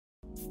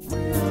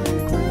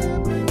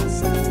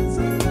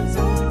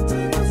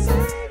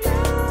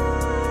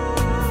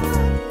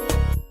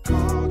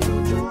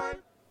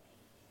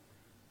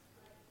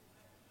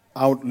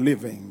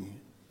outliving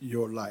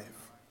your life.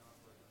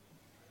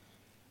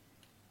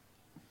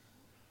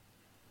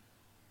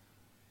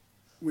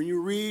 When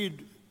you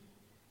read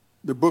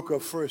the book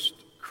of First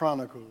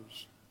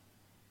Chronicles,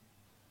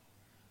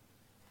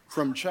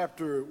 from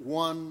chapter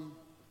 1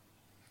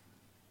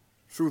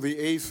 through the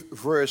 8th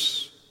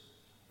verse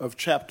of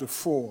chapter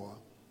 4,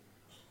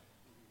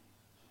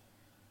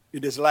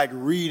 it is like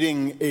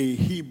reading a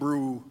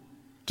Hebrew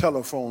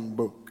telephone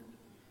book.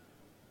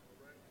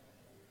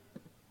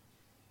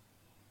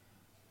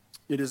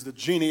 It is the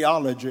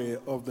genealogy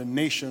of the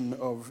nation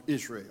of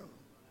Israel.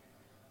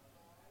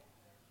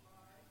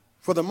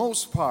 For the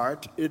most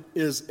part, it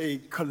is a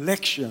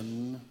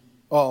collection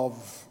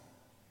of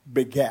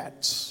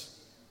begats.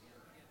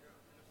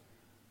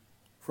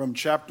 From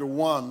chapter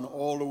 1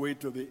 all the way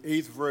to the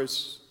 8th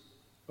verse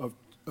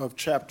of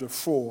chapter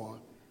 4,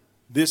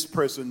 this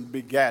person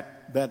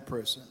begat that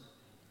person.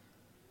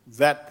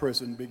 That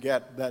person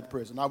begat that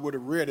person. I would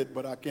have read it,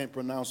 but I can't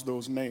pronounce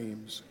those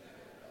names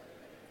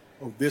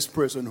of this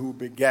person who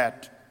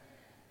begat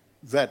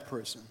that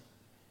person.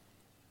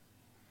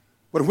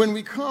 But when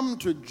we come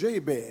to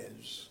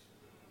Jabez,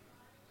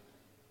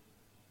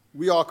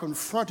 we are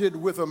confronted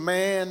with a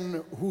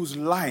man whose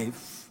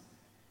life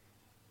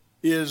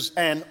is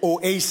an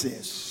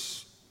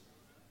oasis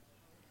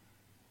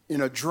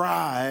in a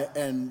dry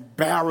and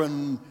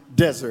barren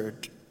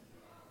desert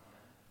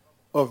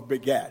of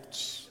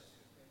begats.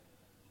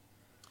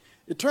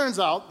 It turns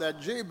out that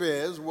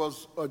Jabez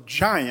was a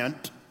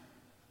giant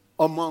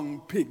among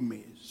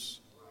pygmies.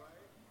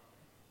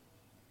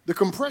 The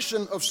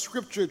compression of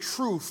scripture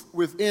truth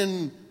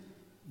within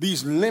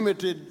these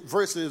limited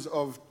verses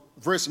of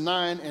verse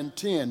 9 and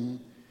 10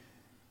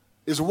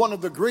 is one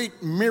of the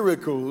great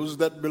miracles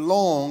that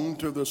belong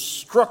to the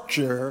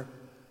structure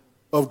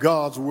of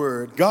God's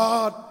word.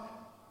 God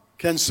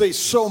can say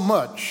so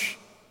much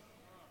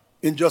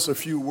in just a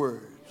few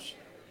words.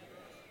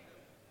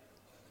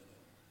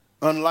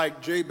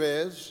 Unlike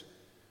Jabez,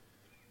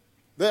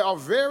 there are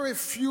very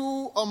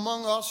few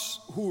among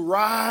us who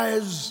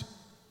rise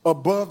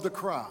above the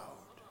crowd.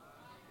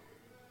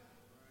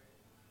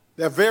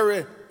 There are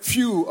very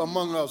few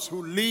among us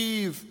who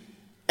leave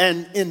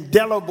an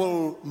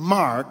indelible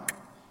mark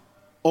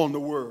on the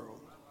world.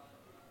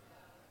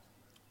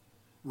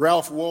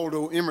 Ralph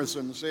Waldo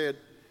Emerson said,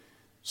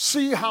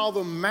 "See how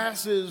the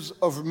masses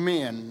of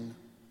men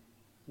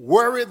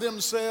worry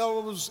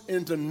themselves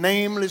into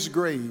nameless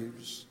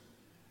graves,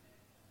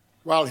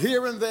 while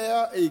here and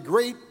there a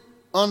great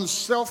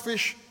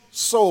unselfish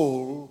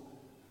soul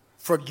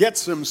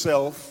forgets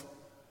himself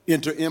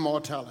into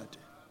immortality."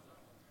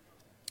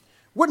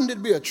 Wouldn't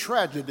it be a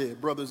tragedy,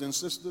 brothers and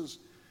sisters,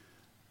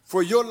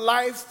 for your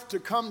life to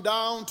come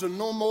down to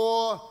no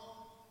more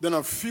than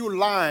a few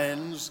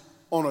lines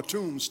on a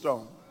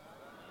tombstone?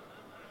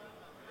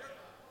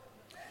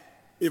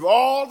 If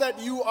all that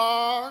you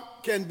are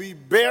can be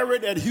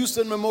buried at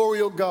Houston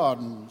Memorial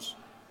Gardens,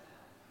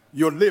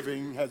 your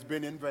living has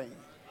been in vain.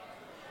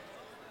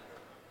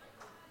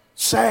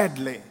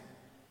 Sadly,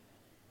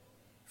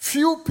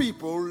 few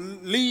people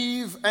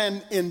leave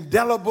an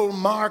indelible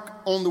mark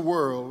on the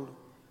world,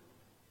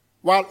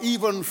 while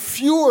even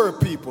fewer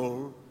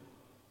people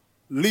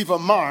leave a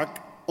mark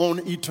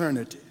on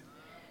eternity.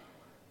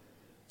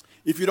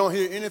 If you don't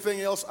hear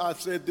anything else I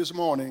said this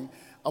morning,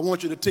 I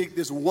want you to take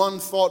this one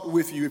thought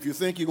with you. If you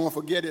think you're going to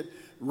forget it,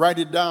 write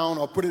it down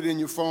or put it in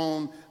your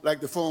phone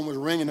like the phone was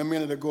ringing a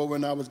minute ago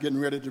when I was getting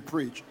ready to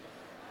preach.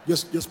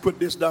 Just put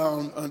this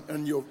down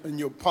in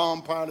your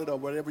Palm Pilot or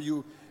whatever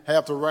you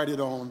have to write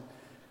it on.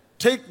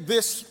 Take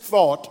this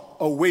thought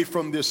away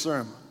from this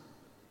sermon.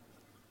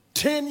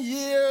 10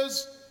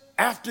 years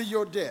after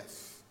your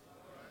death,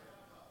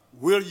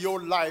 will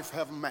your life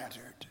have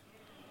mattered?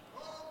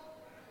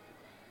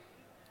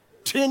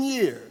 10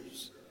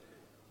 years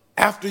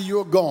after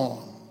you're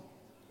gone,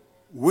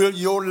 will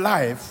your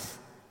life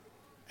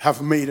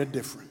have made a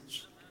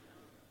difference?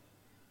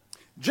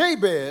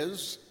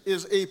 Jabez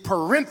is a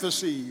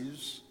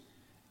parenthesis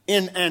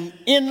in an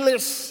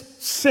endless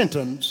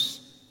sentence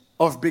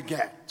of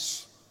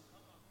begats.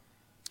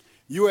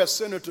 U.S.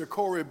 Senator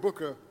Cory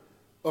Booker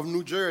of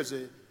New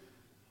Jersey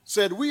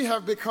said, "We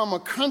have become a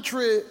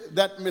country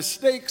that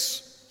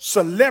mistakes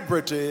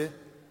celebrity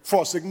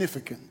for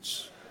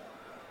significance.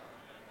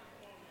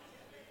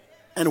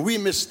 And we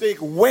mistake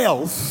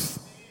wealth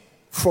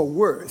for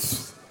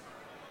worth.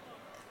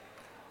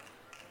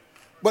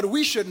 But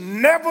we should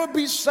never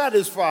be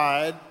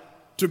satisfied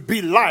to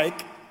be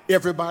like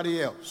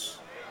everybody else.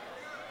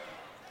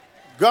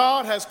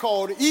 God has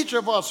called each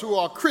of us who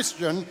are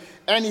Christian,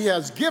 and he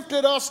has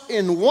gifted us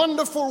in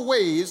wonderful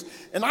ways.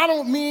 And I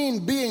don't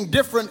mean being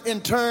different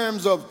in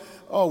terms of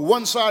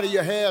one side of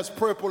your hair is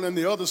purple and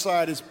the other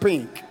side is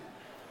pink.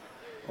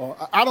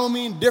 I don't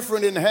mean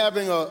different in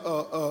having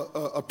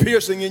a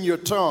piercing in your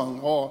tongue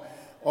or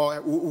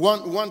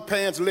one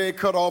pant's leg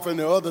cut off and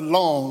the other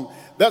long.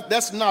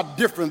 That's not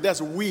different,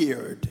 that's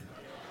weird.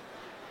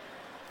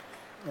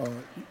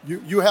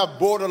 You have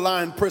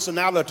borderline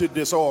personality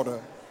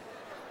disorder.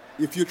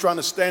 if you're trying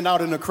to stand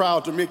out in the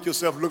crowd to make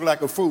yourself look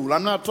like a fool.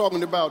 I'm not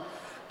talking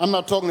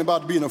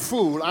about being a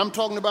fool. I'm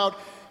talking about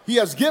he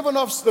has given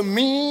us the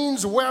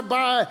means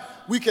whereby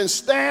we can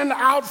stand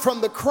out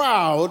from the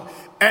crowd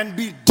and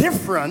be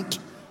different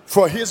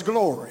for his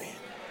glory.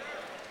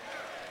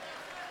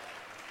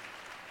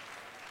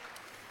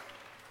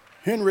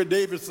 Henry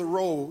David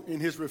Thoreau,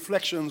 in his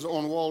reflections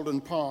on Walden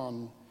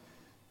Pond,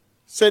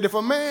 said, if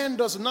a man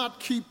does not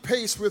keep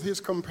pace with his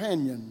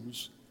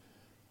companions,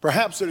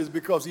 perhaps it is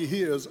because he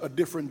hears a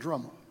different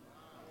drummer.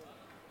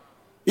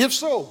 If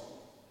so,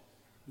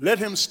 let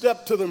him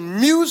step to the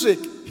music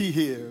he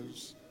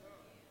hears,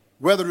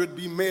 whether it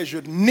be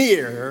measured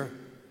near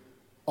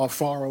or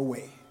far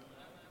away.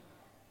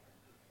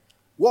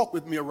 Walk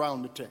with me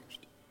around the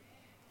text.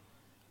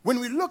 When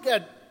we look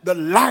at the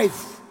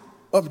life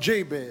of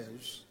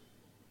Jabez,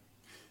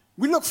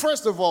 we look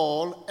first of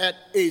all at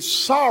a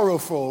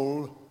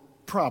sorrowful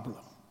problem.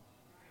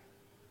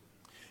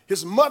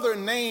 His mother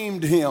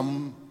named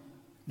him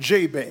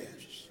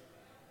Jabez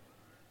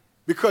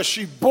because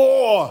she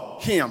bore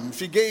him,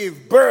 she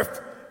gave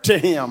birth to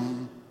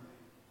him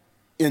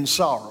in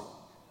sorrow.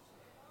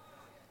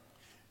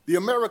 The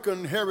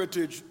American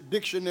Heritage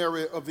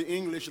Dictionary of the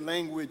English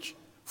Language,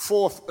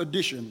 4th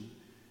edition,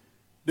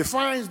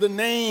 defines the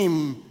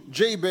name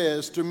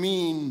Jabez to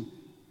mean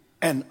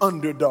an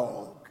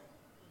underdog.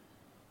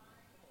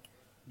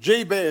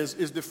 Jabez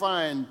is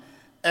defined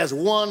as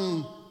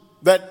one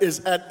that is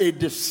at a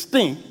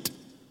distinct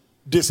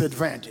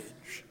disadvantage.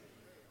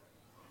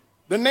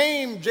 The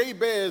name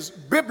Jabez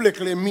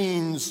biblically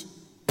means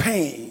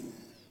pain,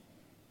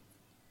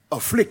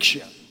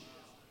 affliction,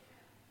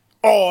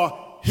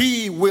 or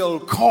he will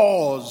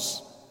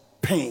cause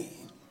pain.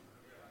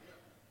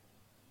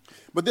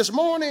 But this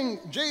morning,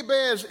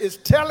 Jabez is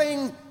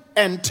telling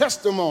and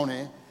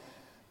testimony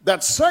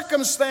that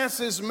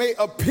circumstances may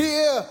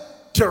appear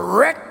to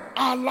wreck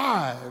our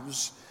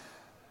lives,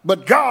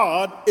 but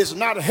God is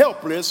not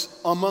helpless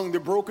among the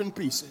broken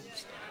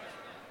pieces.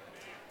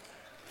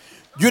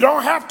 You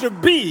don't have to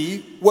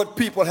be what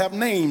people have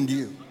named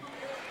you.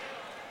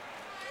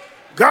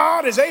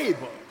 God is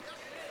able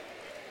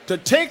to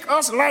take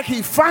us like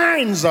he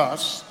finds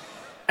us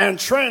and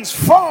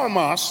transform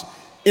us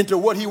into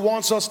what he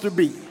wants us to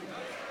be.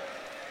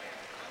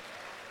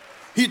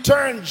 He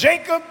turned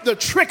Jacob the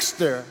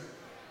trickster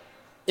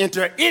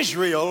into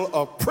Israel,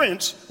 a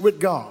prince with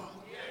God.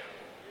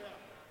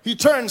 He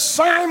turned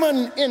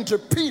Simon into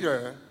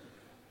Peter,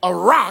 a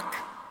rock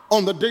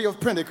on the day of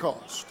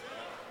Pentecost.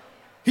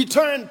 He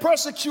turned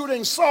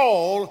persecuting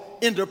Saul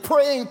into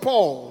praying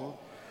Paul,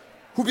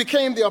 who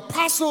became the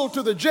apostle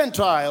to the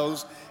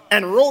Gentiles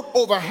and wrote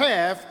over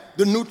half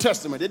the New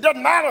Testament. It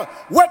doesn't matter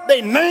what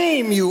they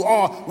name you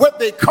or what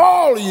they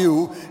call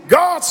you,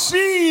 God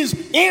sees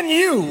in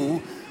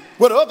you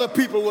what other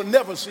people will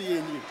never see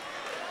in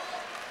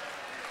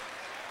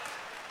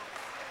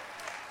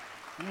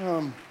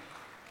you.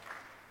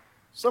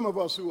 Some of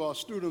us who are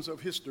students of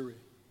history,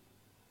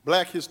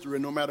 black history,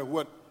 no matter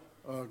what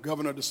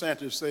Governor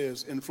DeSantis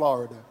says in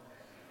Florida,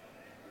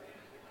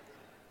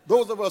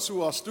 those of us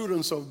who are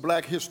students of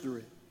black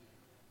history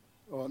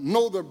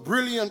know the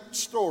brilliant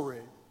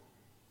story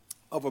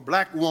of a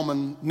black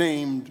woman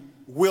named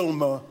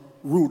Wilma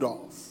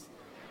Rudolph.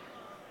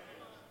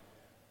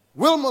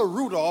 Wilma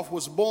Rudolph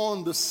was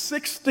born the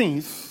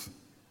 16th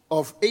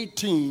of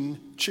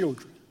 18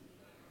 children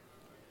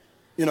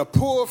in a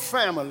poor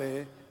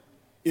family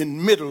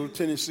in Middle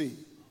Tennessee.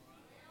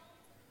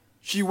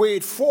 She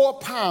weighed 4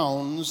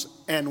 pounds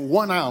and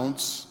 1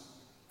 ounce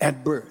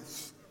at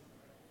birth.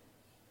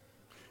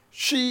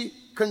 She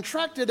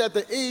contracted at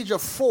the age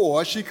of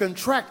 4, she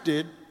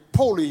contracted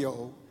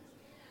polio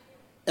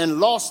and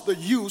lost the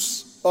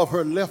use of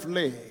her left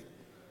leg.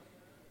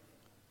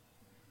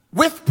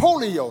 With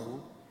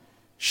polio,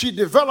 she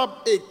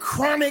developed a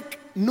chronic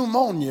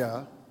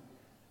pneumonia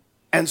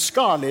and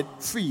scarlet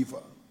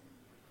fever.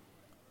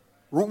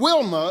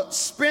 Wilma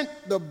spent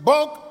the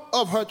bulk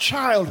of her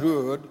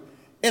childhood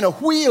in a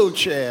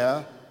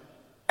wheelchair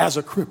as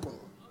a cripple.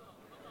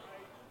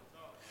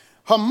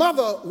 Her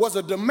mother was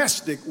a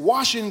domestic,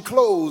 washing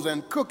clothes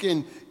and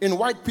cooking in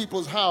white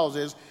people's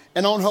houses,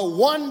 and on her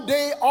one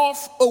day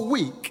off a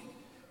week,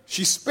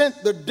 she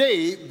spent the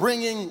day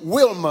bringing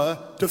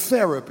Wilma to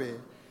therapy.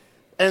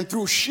 And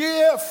through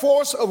sheer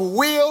force of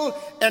will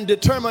and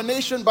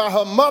determination by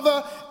her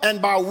mother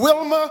and by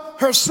Wilma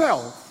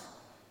herself,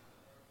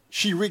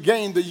 she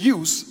regained the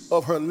use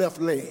of her left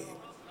leg.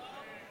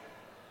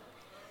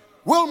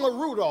 Wilma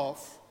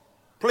Rudolph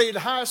played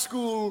high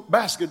school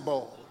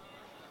basketball,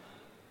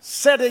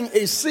 setting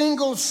a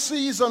single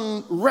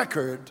season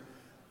record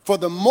for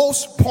the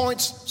most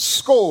points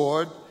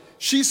scored.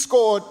 She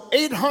scored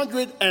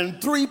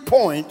 803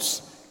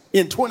 points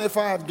in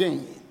 25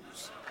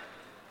 games.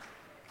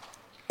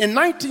 In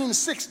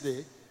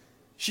 1960,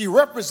 she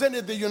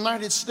represented the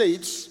United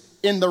States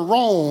in the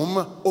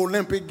Rome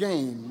Olympic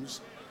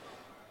Games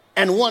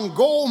and won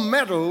gold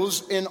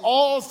medals in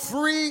all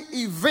 3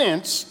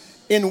 events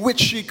in which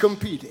she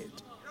competed.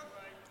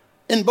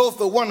 In both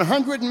the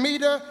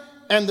 100-meter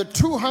and the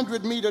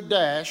 200-meter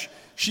dash,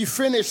 she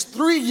finished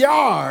 3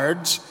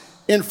 yards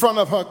in front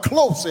of her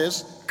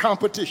closest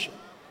competition.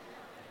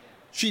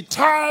 She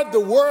tied the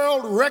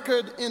world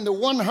record in the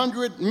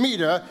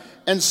 100-meter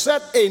and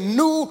set a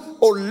new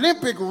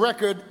Olympic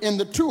record in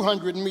the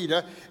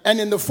 200-meter. And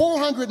in the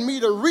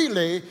 400-meter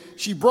relay,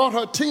 she brought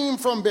her team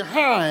from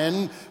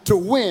behind to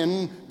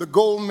win the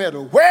gold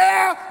medal.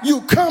 Where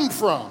you come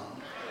from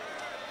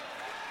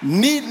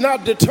need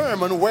not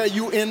determine where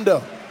you end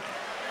up.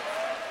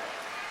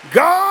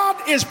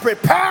 God is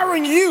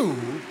preparing you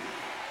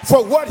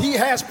for what he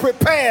has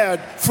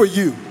prepared for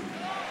you.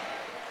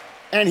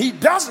 And he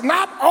does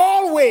not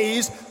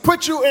always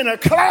put you in a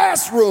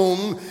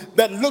classroom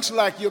that looks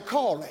like your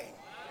calling.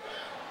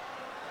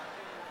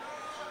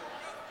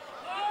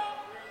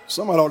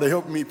 Somebody ought to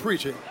help me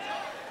preach it.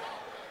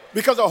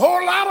 Because a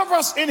whole lot of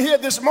us in here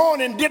this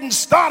morning didn't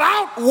start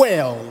out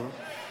well,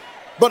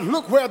 but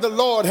look where the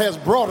Lord has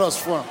brought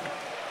us from.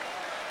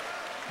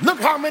 Look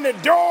how many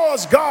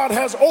doors God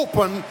has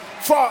opened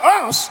for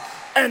us,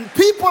 and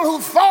people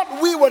who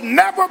thought we would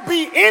never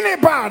be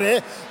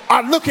anybody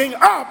are looking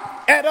up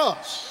at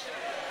us.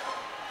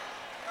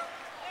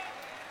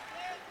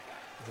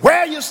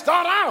 Where you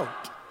start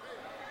out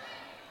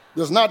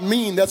does not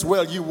mean that's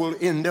where you will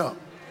end up.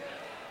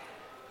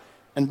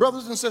 And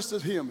brothers and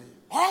sisters, hear me.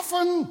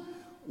 Often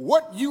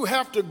what you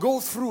have to go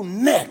through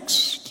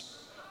next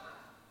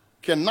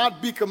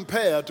cannot be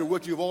compared to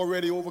what you've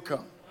already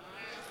overcome.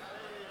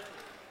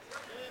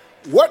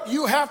 What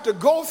you have to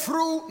go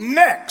through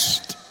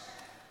next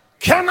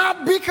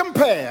cannot be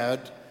compared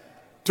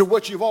to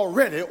what you've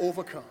already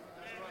overcome.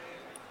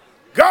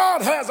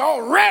 God has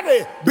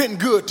already been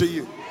good to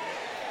you.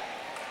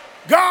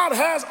 God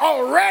has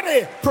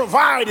already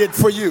provided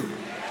for you.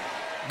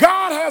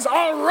 God has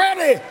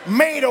already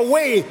made a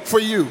way for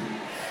you.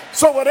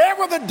 So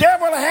whatever the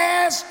devil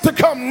has to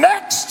come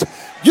next,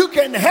 you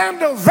can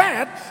handle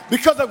that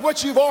because of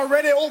what you've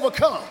already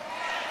overcome.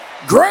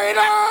 Greater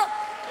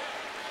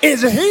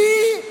is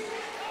he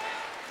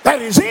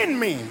that is in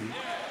me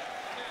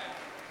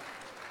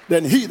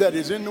than he that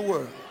is in the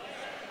world.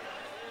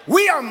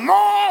 We are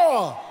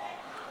more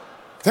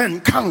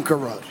than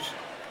conquerors.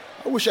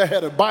 I wish I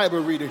had a Bible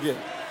reader here.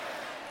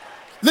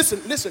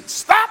 Listen,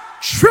 stop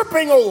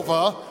tripping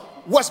over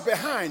what's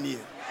behind you.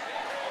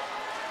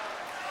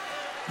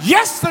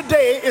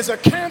 Yesterday is a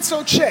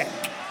canceled check.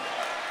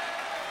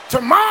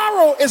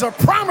 Tomorrow is a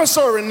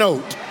promissory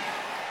note.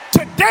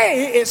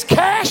 Today is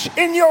cash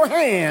in your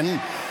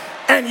hand,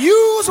 and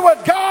use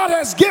what God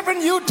has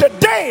given you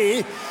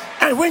today.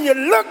 And when you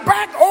look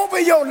back over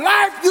your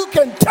life, you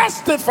can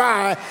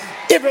testify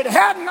if it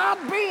had not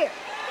been.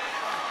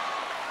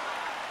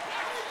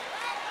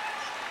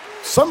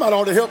 Somebody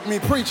ought to help me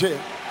preach it.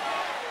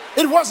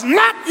 It was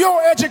not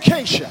your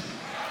education.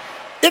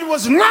 It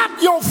was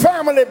not your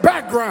family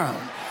background.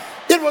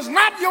 It was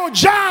not your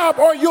job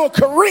or your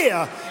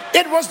career.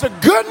 It was the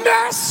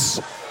goodness,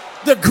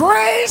 the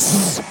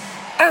grace,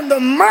 and the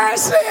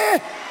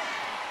mercy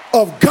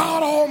of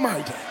God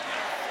Almighty.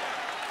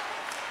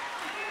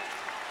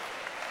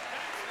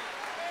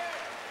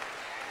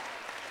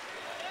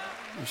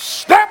 The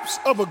steps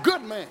of a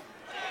good man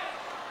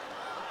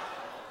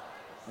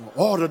are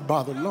ordered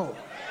by the Lord.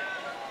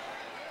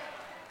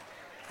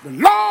 The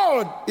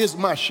Lord is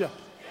my shepherd.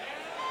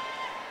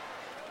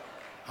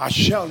 I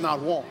shall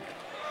not want.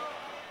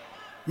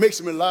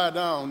 Makes me lie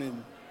down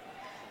in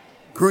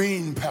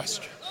green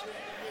pastures.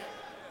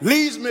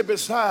 Leads me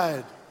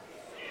beside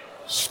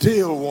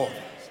still waters.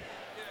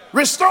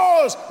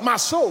 Restores my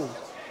soul.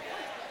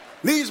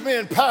 Leads me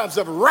in paths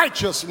of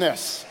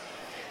righteousness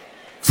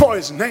for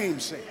his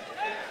name's sake.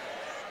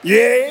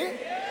 Yea,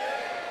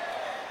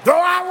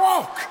 though I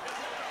walk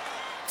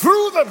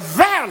through the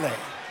valley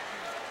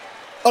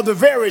of the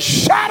very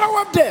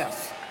shadow of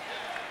death,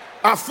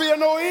 I fear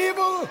no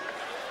evil,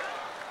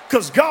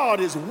 because God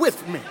is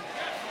with me.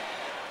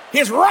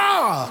 His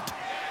rod,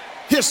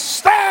 his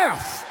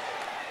staff,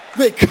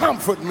 they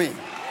comfort me.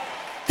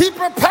 He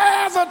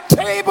prepares a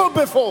table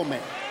before me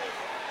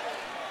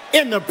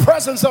in the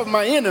presence of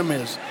my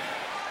enemies.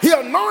 He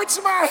anoints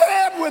my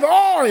head with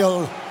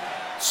oil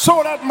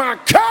so that my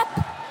cup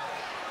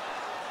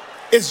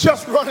is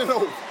just running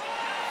over.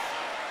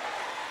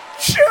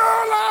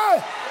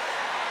 Surely,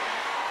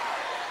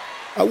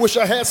 I wish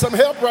I had some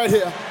help right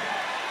here.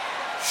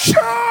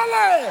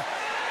 Surely,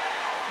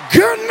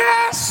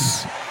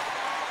 goodness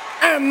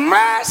and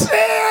mercy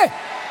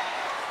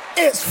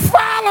is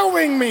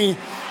following me,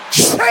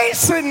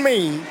 chasing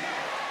me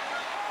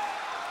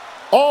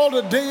all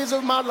the days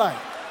of my life.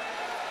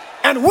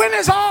 And when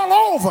it's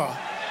all over,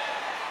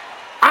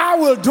 I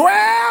will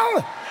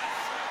dwell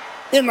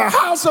in the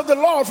house of the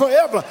Lord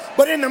forever.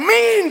 But in the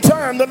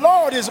meantime, the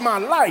Lord is my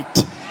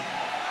light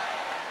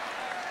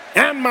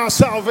and my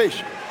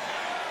salvation.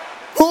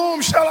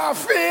 Whom shall I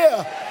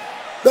fear?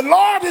 The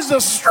Lord is the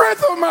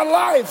strength of my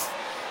life.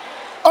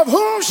 Of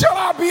whom shall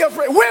I be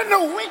afraid? When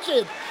the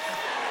wicked,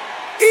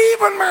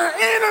 even my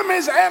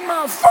enemies and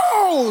my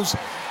foes,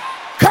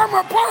 come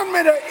upon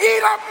me to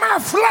eat up my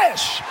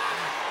flesh,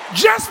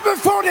 Just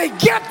before they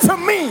get to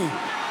me,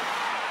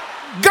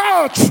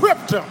 God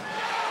tripped them.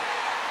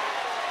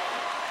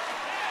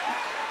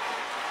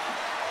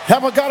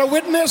 Have I got a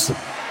witness?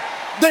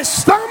 They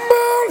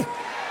stumbled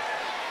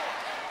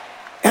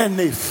and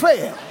they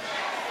fell.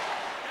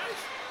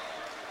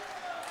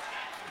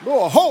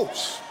 Go a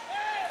host.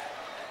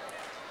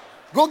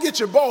 Go get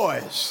your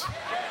boys.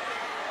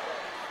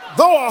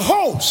 Though a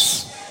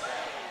host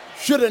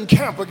should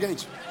encamp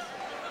against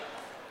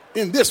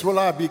you, in this will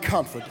I be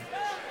confident.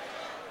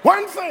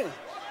 One thing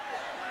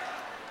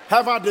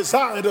have I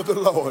desired of the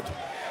Lord,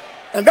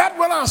 and that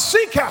will I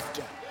seek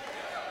after,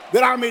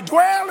 that I may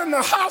dwell in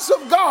the house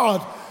of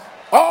God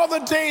all the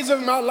days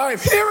of my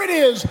life. Here it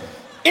is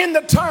in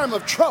the time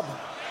of trouble.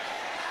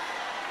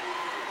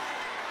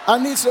 I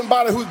need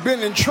somebody who's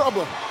been in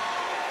trouble.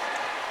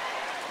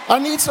 I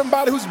need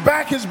somebody whose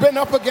back has been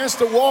up against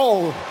the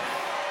wall.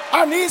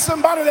 I need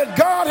somebody that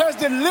God has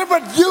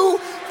delivered you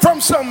from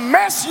some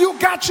mess you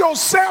got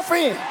yourself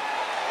in.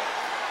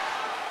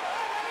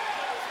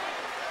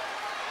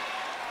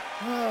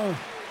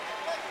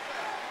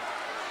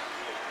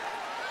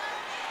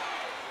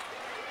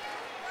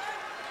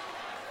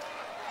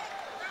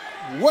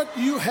 What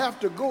you have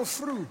to go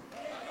through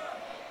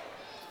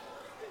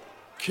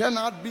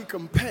cannot be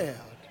compared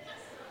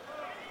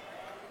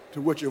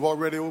to what you've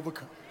already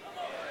overcome.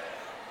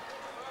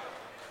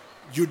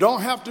 You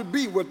don't have to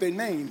be what they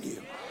name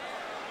you.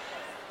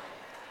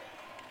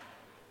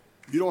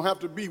 You don't have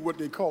to be what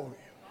they call you.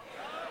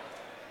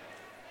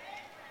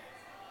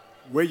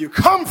 Where you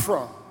come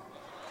from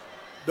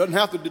doesn't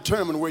have to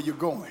determine where you're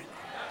going.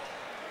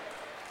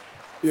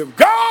 If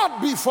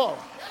God be for us,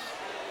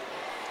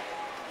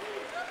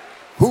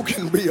 who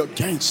can be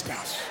against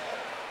us?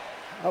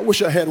 I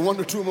wish I had one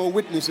or two more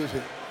witnesses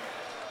here.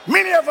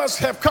 Many of us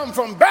have come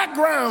from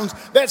backgrounds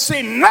that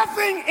say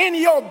nothing in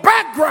your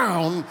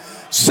background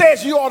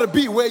says you ought to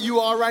be where you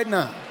are right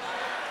now.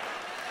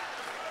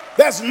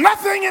 There's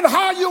nothing in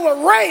how you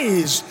were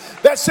raised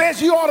that says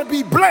you ought to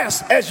be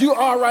blessed as you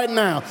are right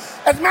now.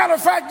 As a matter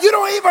of fact, you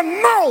don't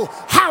even know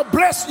how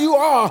blessed you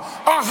are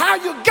or how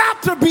you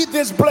got to be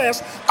this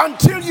blessed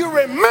until you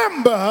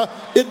remember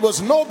it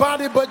was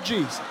nobody but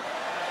Jesus.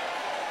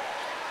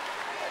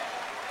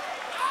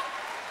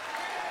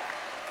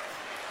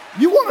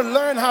 You want to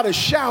learn how to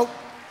shout?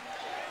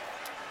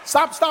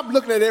 Stop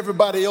looking at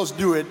everybody else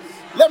do it.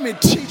 Let me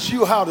teach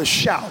you how to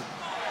shout.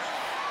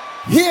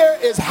 Here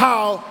is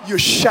how you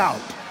shout.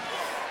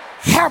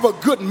 Have a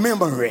good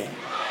memory.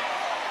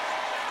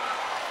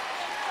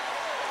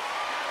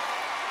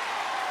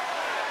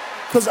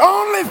 Because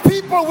only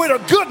people with a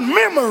good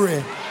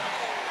memory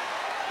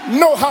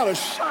know how to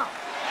shout.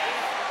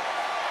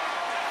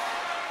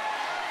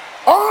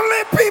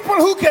 Only people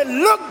who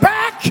can look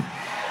back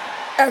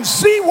and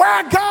see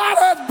where God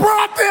has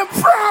brought them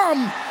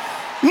from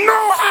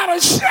know how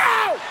to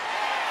shout.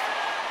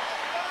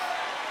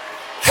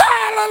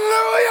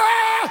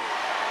 Hallelujah!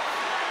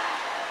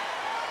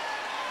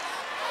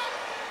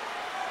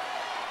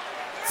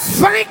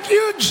 Thank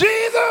you,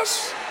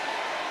 Jesus.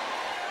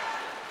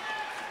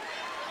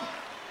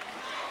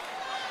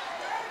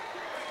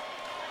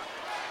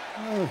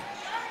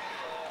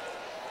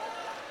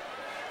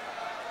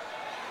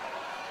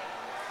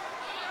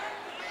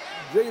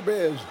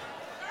 Jabez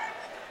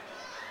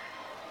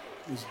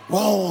is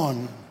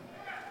born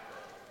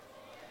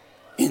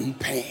in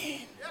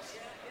pain.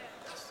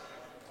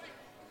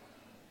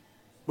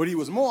 But he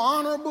was more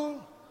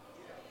honorable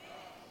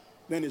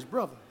than his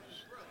brothers.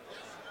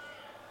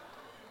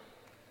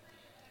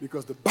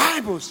 Because the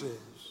Bible says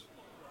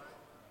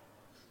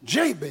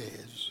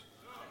Jabez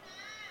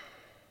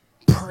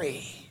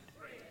prayed.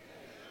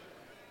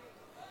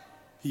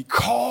 He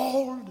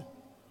called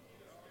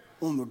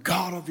on the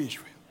God of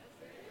Israel.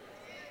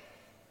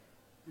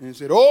 And he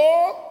said,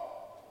 oh,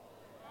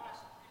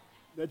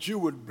 that you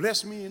would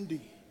bless me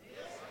indeed.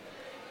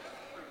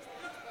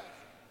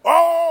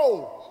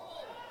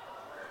 Oh,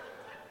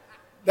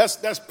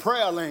 that's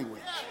prayer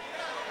language.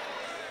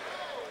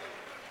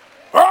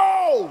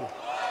 Oh,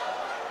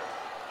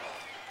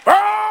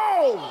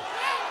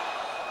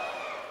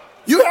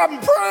 you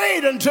haven't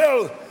prayed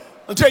until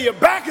your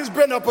back has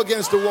been up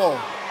against the wall.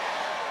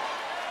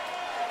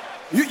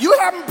 You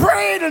haven't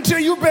prayed until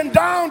you've been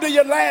down to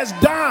your last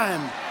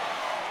dime.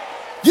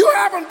 You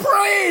haven't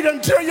prayed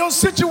until your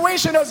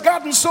situation has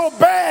gotten so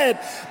bad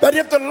that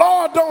if the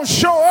Lord don't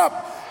show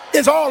up,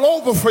 it's all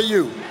over for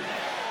you.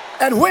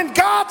 And when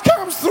God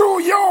comes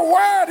through, your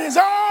word is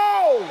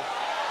all.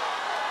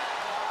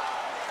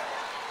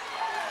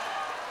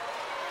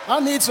 I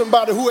need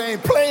somebody who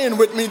ain't playing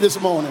with me this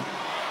morning.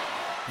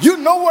 You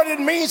know what it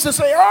means to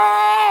say,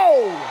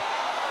 oh,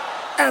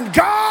 and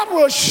God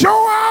will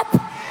show up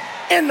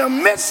in the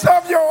midst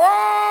of your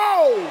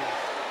oh.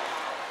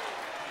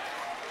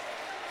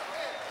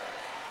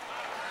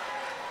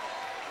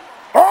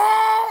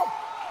 Oh,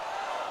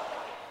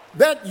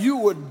 that you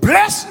would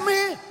bless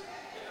me,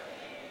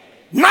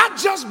 not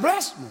just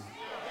bless me,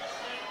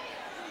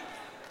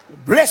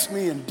 but bless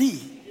me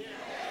indeed.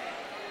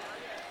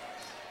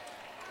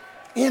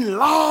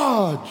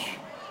 Enlarge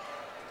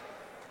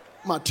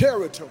my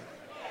territory.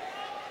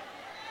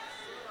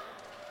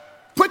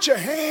 Put your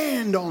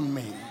hand on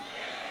me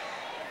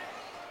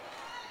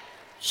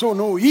so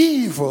no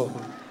evil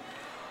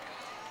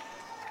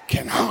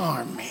can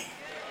harm me.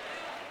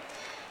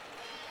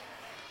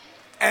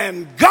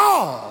 And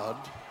God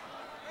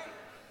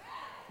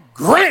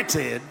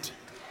granted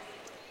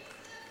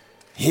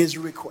his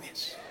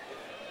request.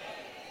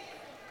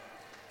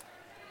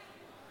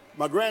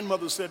 My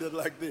grandmother said it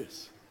like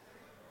this: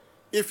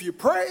 if you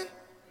pray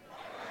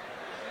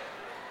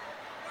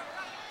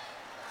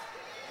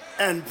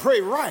and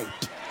pray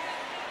right,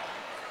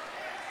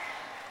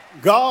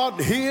 God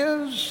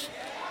hears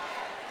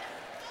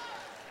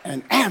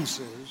and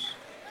answers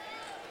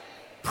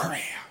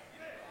prayer.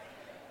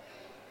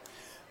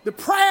 The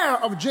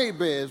prayer of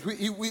Jabez,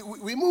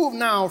 we move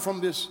now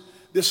from this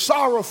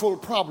sorrowful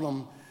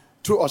problem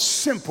to a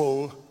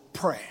simple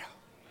prayer.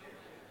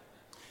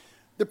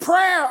 The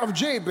prayer of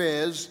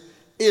Jabez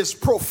is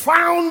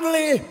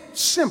profoundly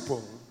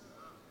simple,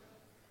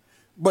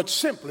 but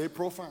simply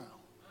profound.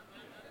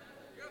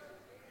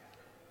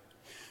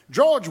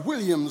 George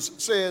Williams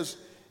says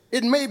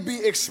it may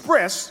be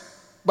expressed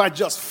by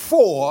just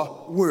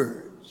 4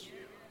 words.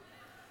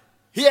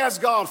 He asks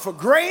God for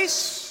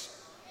grace,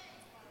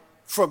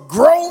 for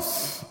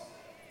growth,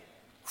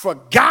 for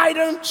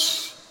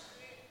guidance,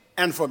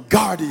 and for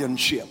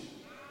guardianship.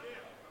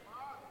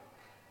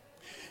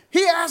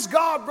 He asked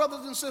God,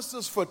 brothers and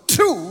sisters, for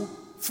 2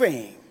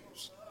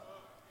 things.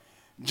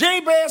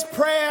 Jabez's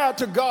prayer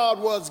to God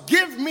was,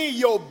 give me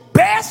your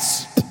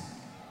best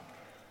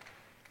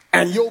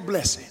and your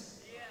blessing.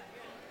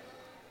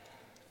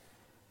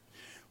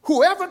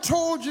 Whoever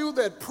told you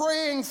that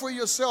praying for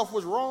yourself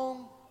was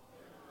wrong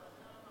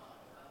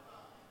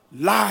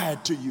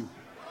lied to you.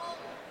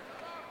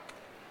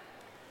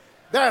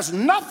 There's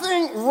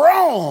nothing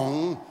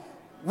wrong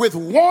with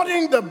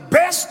wanting the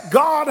best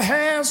God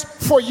has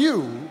for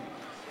you,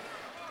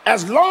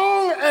 as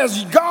long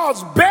as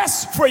God's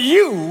best for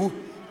you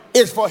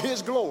is for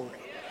his glory.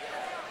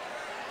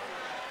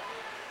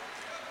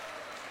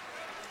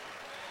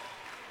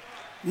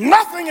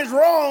 Nothing is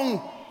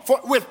wrong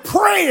with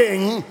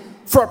praying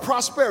for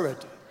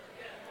prosperity.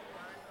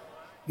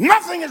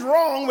 Nothing is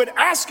wrong with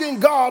asking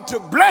God to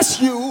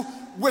bless you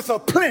with a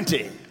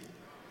plenty,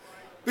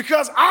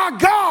 because our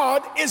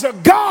God is a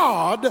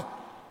God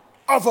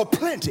of a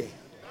plenty.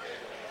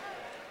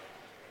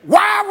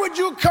 Why would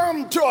you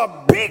come to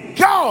a big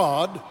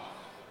God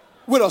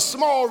with a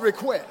small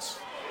request?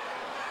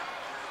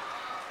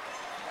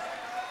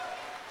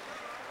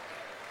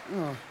 You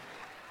know,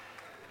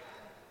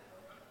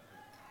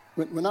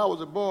 when I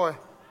was a boy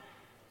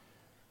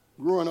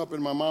growing up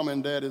in my mom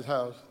and daddy's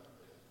house,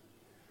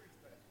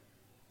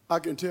 I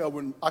could tell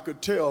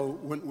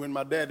when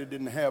my daddy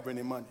didn't have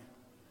any money.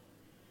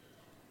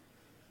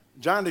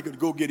 Johnny could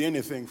go get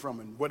anything from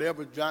him.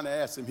 Whatever Johnny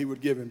asked him, he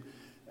would give him.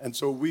 And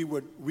so we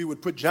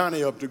would put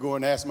Johnny up to go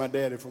and ask my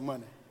daddy for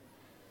money,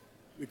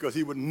 because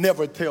he would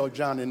never tell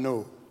Johnny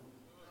no.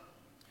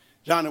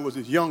 Johnny was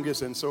his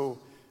youngest, and so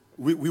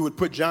we would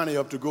put Johnny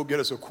up to go get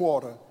us a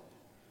quarter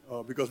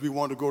because we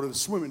wanted to go to the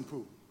swimming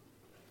pool.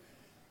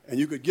 And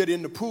you could get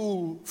in the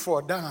pool for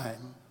a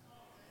dime,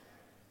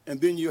 and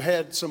then you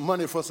had some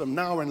money for some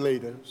now and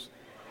laters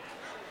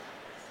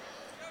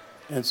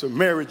and some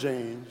Mary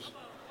Janes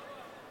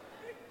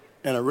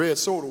and a red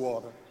soda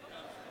water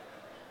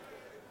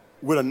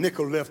with a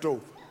nickel left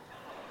over.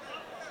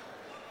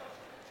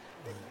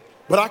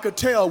 But I could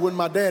tell when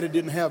my daddy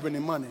didn't have any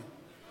money,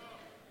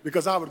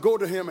 because I would go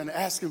to him and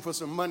ask him for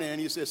some money, and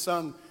he said,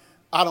 son,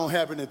 I don't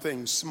have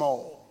anything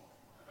small.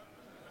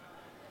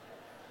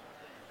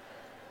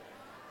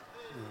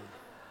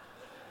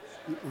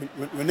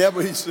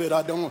 Whenever he said,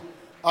 I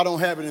don't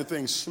have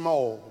anything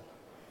small,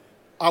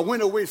 I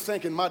went away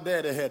thinking my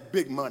daddy had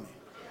big money.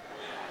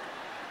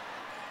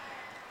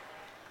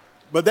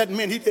 But that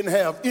meant he didn't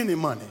have any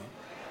money,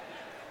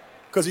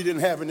 because he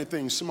didn't have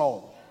anything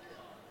small.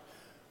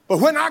 But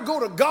when I go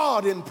to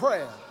God in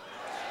prayer,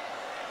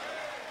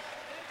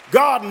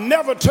 God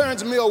never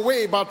turns me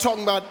away by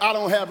talking about I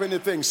don't have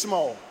anything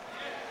small.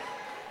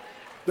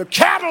 The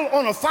cattle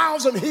on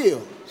 1,000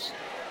 hills.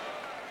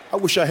 I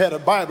wish I had a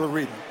Bible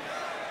reading.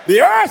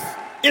 The earth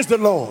is the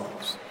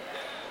Lord's,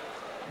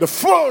 the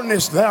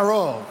fullness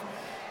thereof,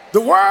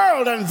 the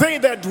world and they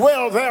that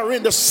dwell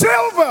therein. The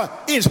silver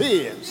is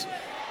his,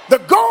 the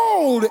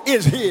gold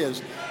is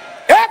his.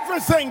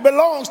 Everything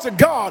belongs to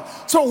God.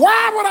 So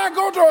why would I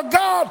go to a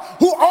God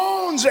who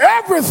owns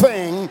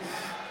everything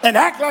and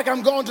act like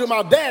I'm going to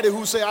my daddy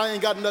who say I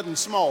ain't got nothing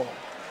small?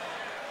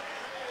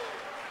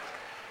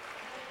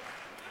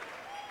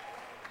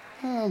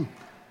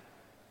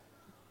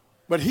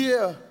 But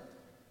here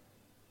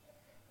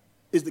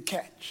is the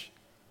catch.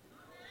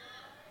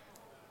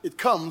 It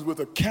comes with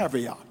a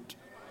caveat.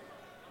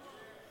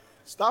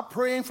 Stop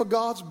praying for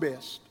God's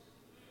best.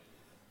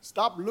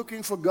 Stop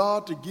looking for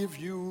God to give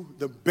you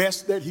the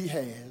best that he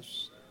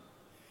has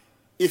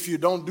if you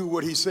don't do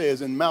what he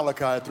says in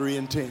Malachi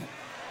 3:10.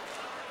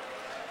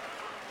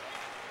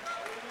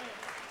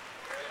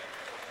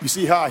 You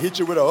see how I hit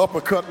you with an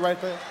uppercut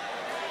right there?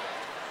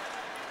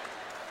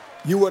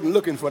 You wasn't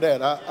looking for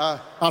that.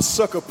 I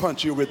sucker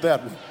punch you with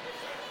that one.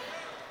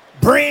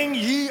 Bring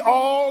ye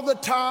all the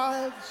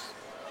tithes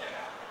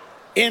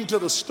into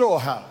the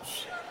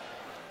storehouse.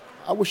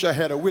 I wish I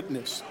had a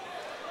witness.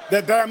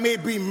 That there may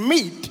be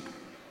meat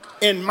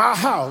in my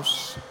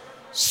house,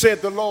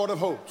 said the Lord of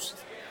hosts.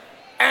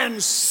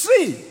 And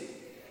see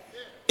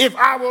if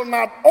I will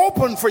not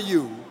open for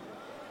you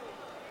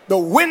the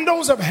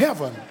windows of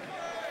heaven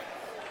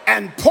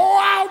and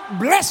pour out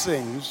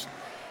blessings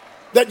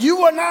that you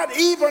will not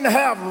even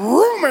have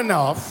room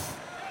enough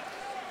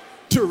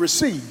to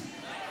receive.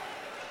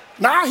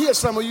 Now I hear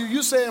some of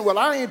you saying, well,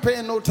 I ain't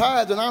paying no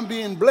tithes and I'm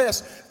being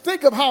blessed.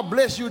 Think of how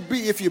blessed you'd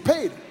be if you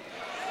paid it.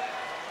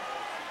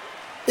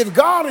 If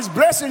God is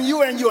blessing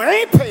you and you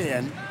ain't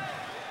paying,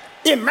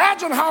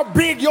 imagine how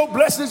big your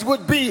blessings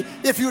would be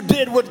if you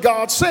did what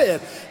God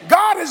said.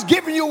 God is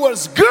giving you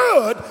what's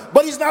good,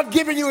 but he's not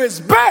giving you his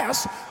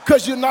best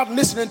because you're not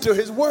listening to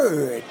his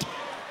word.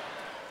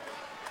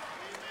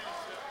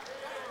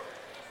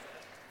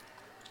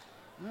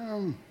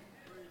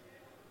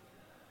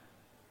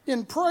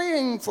 In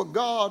praying for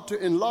God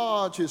to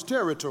enlarge his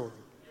territory,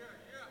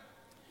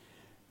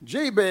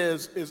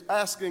 Jabez is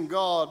asking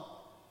God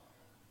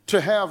to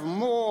have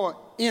more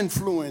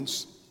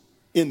influence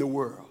in the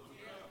world.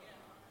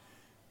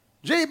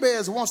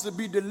 Jabez wants to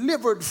be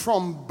delivered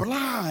from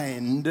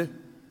blind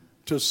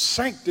to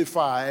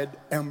sanctified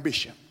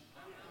ambition.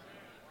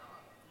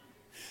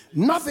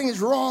 Nothing is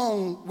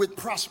wrong with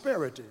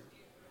prosperity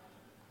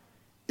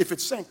if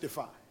it's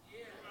sanctified.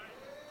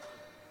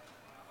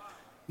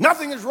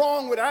 Nothing is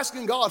wrong with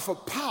asking God for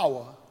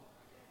power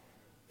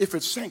if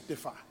it's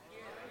sanctified.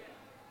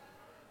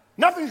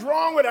 Nothing's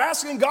wrong with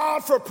asking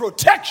God for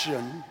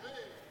protection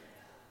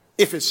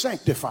if it's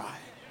sanctified.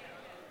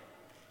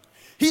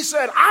 He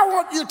said, I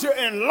want you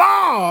to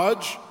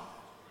enlarge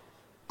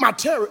my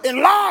territory,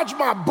 enlarge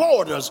my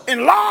borders,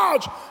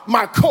 enlarge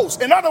my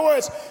coast. In other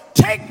words,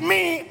 take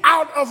me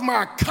out of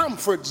my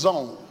comfort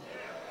zone.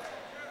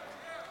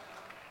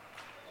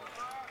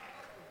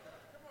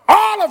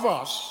 All of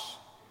us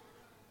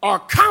are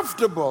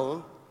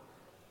comfortable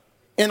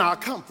in our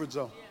comfort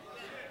zone.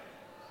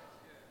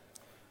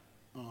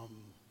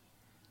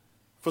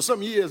 For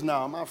some years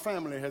now, my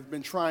family has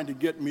been trying to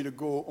get me to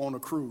go on a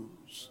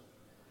cruise.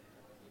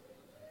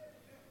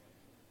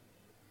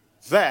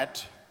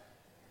 That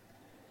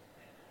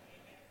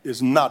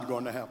is not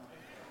going to happen.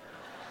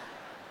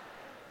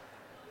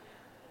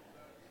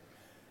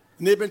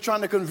 And they've been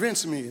trying to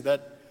convince me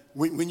that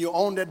when you're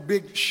on that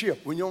big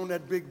ship, when you're on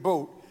that big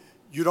boat,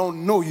 you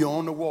don't know you're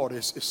on the water.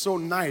 It's so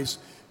nice,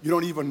 you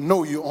don't even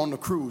know you're on the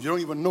cruise. You don't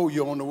even know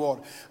you're on the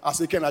water. I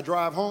said, can I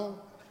drive home?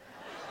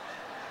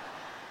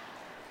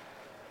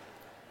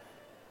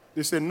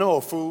 They said, no,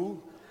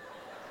 fool.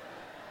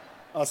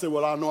 I said,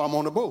 well, I know I'm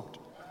on a boat.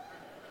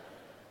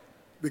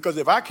 Because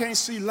if I can't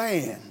see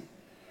land,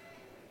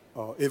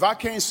 if I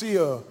can't see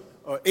a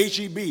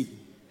HEB,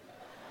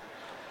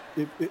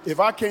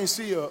 if I can't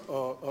see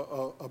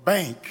a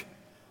bank,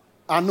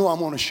 I know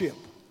I'm on a ship.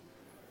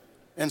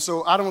 And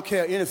so I don't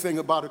care anything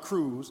about a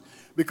cruise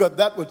because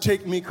that would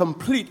take me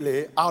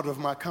completely out of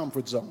my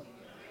comfort zone.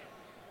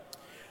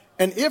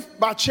 And if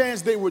by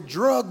chance they would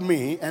drug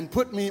me and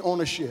put me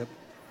on a ship,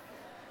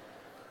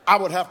 I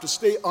would have to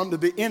stay under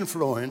the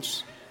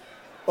influence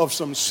of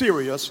some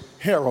serious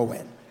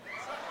heroin.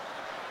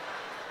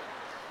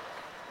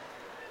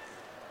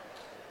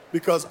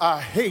 Because I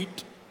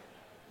hate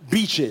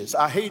beaches,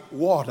 I hate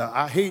water,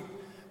 I hate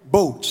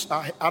boats.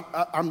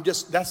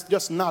 That's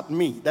just not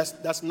me.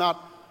 That's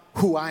not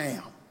who I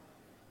am.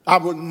 I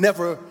will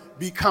never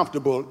be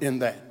comfortable in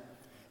that.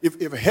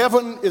 If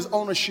heaven is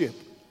on a ship,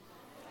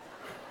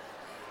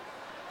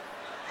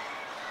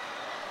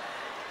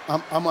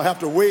 I'm going to have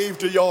to wave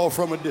to y'all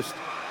from a distance.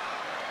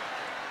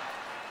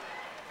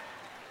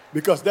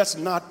 Because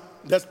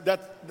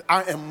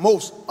I am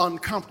most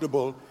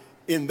uncomfortable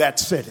in that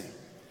setting.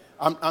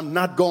 I'm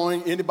not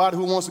going. Anybody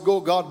who wants to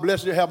go, God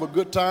bless you, have a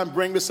good time,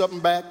 bring me something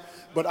back.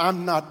 But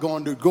I'm not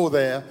going to go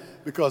there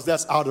because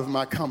that's out of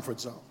my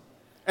comfort zone.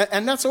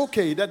 And that's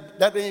okay.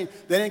 That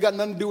ain't got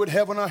nothing to do with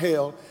heaven or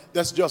hell.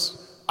 That's just,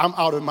 I'm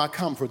out of my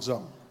comfort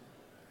zone.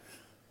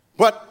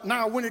 But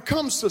now when it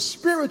comes to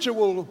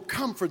spiritual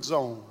comfort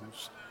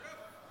zones,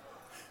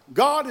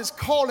 God is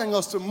calling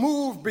us to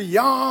move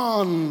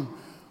beyond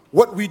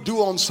what we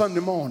do on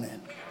Sunday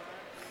morning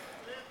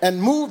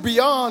and move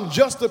beyond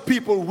just the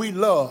people we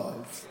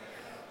love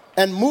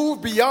and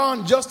move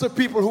beyond just the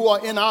people who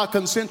are in our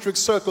concentric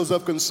circles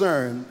of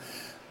concern.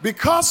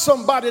 Because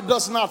somebody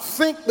does not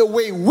think the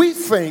way we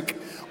think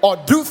or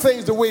do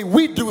things the way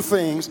we do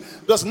things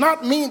does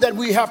not mean that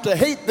we have to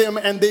hate them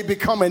and they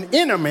become an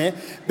enemy.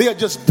 They are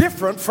just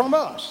different from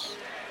us.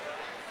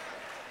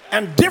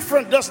 And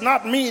different does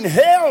not mean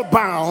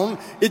hell-bound.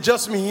 It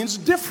just means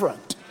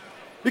different.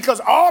 Because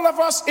all of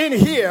us in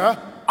here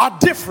are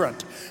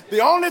different. The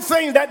only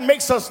thing that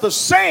makes us the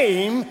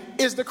same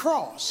is the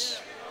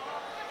cross.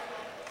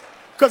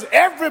 Because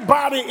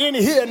everybody in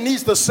here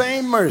needs the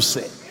same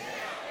mercy.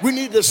 We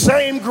need the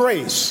same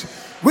grace.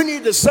 We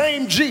need the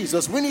same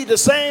Jesus. We need the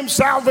same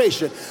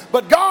salvation.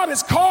 But God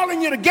is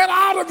calling you to get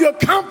out of your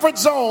comfort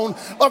zone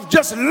of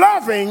just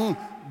loving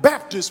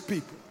Baptist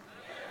people,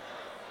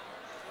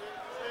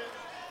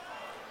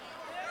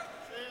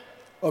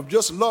 of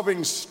just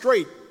loving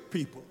straight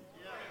people,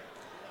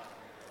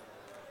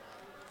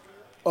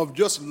 of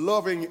just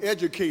loving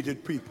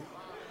educated people,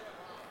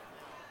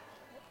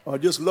 or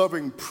just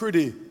loving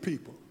pretty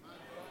people,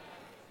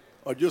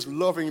 or just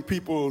loving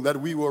people that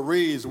we were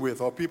raised with,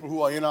 or people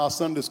who are in our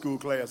Sunday school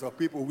class, or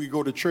people we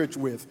go to church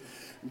with.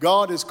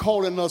 God is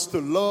calling us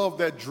to love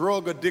that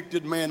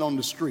drug-addicted man on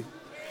the street.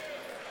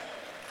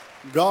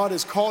 God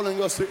is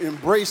calling us to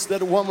embrace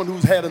that woman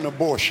who's had an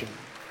abortion.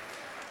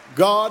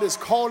 God is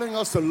calling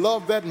us to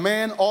love that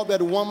man or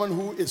that woman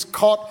who is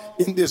caught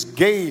in this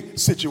gay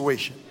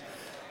situation.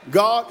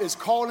 God is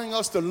calling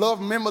us to love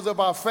members of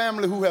our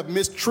family who have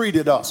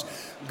mistreated us.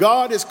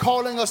 God is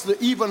calling us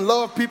to even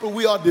love people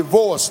we are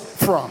divorced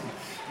from.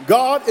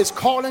 God is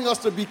calling us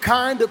to be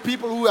kind to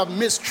people who have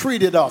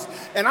mistreated us.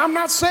 And I'm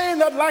not saying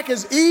that like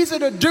it's easy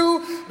to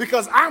do,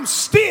 because I'm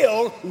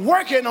still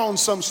working on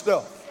some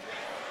stuff.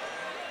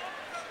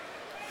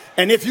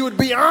 And if you would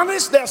be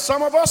honest, there's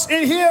some of us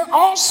in here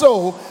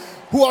also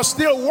who are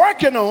still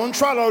working on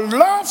trying to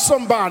love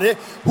somebody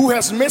who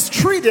has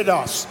mistreated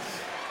us.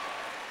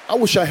 I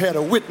wish I had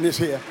a witness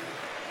here.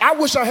 I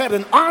wish I had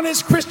an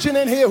honest Christian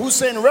in here who's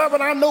saying,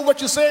 Reverend, I know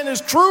what you're saying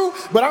is true,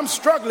 but I'm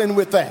struggling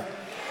with that.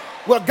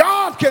 Well,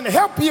 God can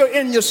help you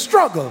in your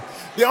struggle.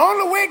 The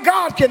only way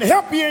God can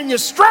help you in your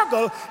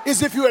struggle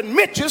is if you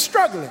admit you're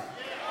struggling.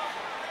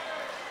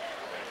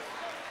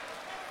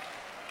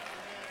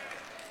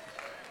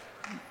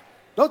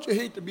 Don't you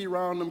hate to be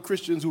around them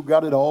Christians who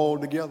got it all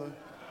together?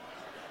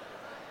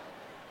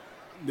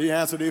 They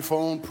answer their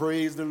phone,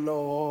 praise the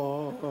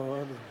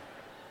Lord.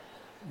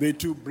 They're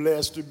too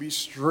blessed to be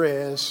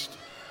stressed,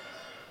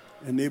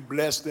 and they're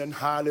blessed and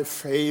highly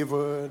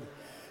favored,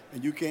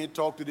 and you can't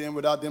talk to them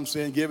without them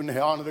saying, giving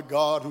the honor to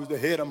God who's the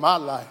head of my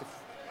life.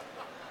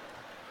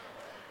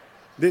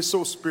 They're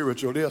so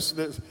spiritual. There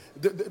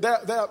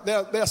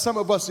are some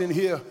of us in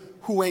here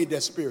who ain't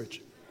that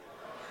spiritual,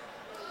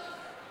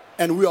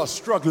 and we are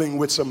struggling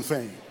with some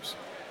things,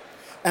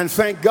 and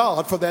thank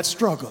God for that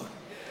struggle,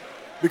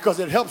 because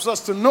it helps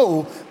us to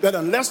know that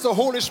unless the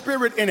Holy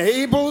Spirit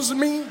enables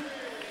me,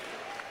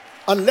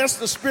 unless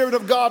the Spirit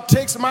of God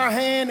takes my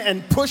hand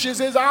and pushes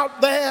it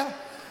out there,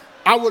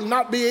 I will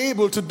not be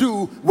able to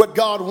do what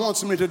God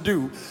wants me to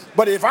do.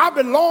 But if I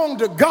belong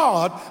to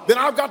God, then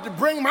I've got to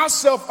bring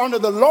myself under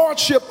the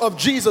lordship of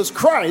Jesus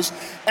Christ.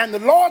 And the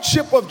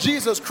lordship of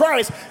Jesus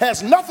Christ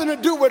has nothing to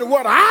do with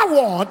what I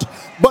want,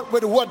 but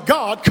with what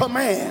God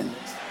commands.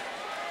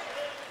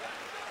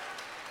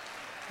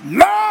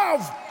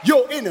 Love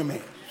your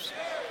enemies.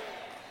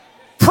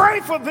 Pray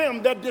for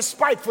them that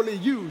despitefully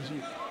use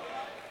you.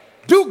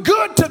 Do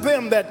good to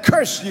them that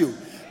curse you.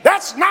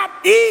 That's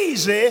not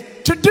easy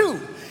to do.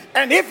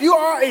 And if you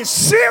are a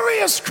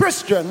serious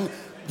Christian,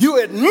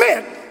 you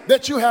admit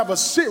that you have a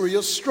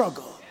serious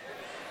struggle.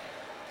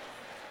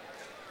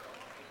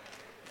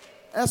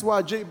 That's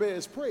why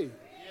Jabez prayed.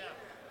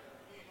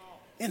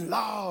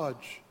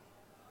 Enlarge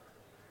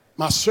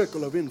my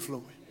circle of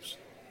influence.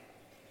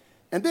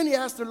 And then he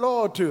asked the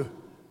Lord to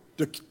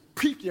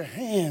keep your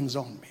hands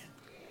on me.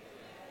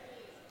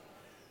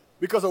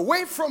 Because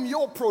away from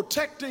your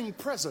protecting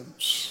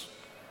presence,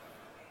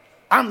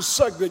 I'm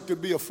subject to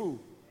be a fool.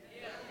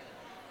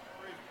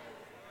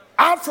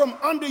 Out from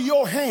under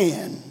your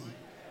hand,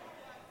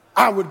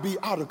 I would be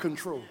out of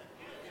control.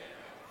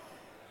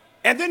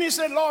 And then he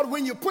said, Lord,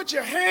 when you put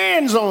your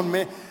hands on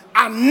me,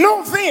 I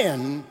know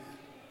then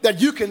that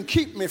you can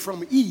keep me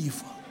from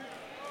evil.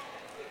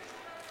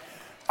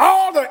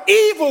 All the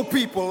evil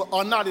people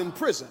are not in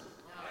prison.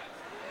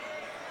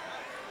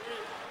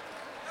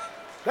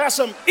 There's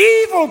some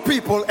evil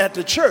people at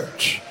the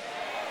church.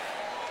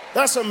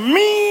 There's some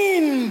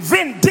mean,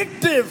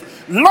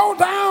 vindictive,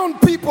 low-down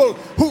people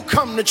who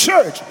come to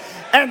church.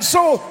 And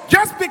so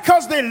just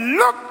because they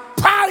look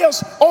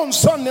pious on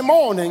Sunday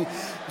morning,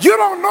 you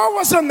don't know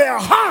what's in their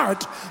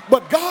heart,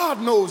 but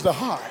God knows the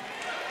heart.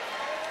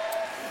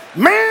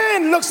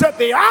 Man looks at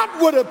the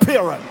outward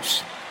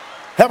appearance.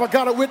 Have I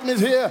got a witness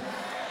here?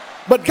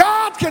 But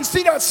God can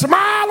see that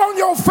smile on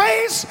your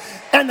face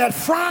and that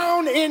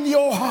frown in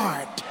your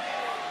heart.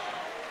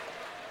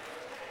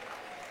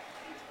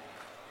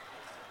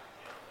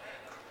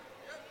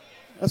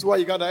 That's why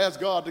you got to ask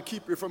God to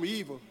keep you from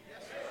evil,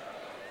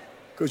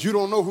 because you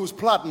don't know who's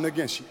plotting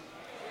against you.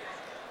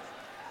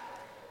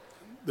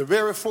 The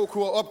very folk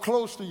who are up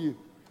close to you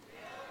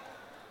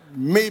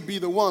may be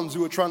the ones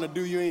who are trying to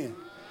do you in.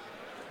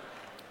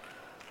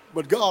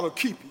 But God will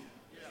keep you.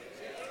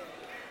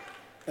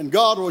 And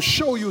God will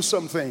show you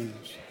some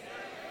things.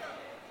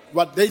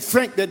 But they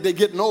think that they're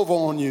getting over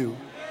on you.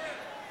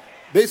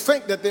 They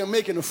think that they're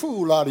making a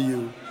fool out of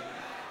you.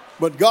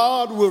 But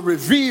God will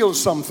reveal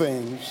some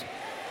things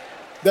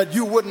that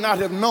you would not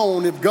have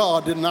known if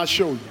God did not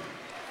show you.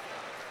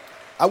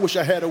 I wish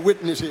I had a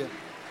witness here.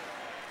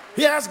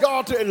 He asked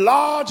God to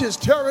enlarge his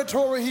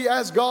territory. He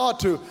asked God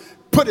to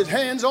put his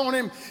hands on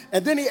him,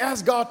 and then he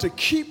asked God to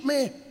keep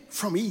me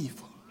from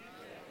evil.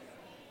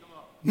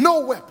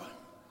 No weapon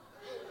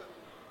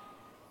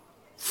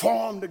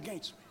formed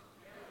against me.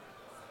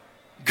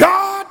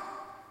 God,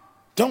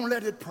 don't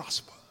let it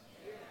prosper.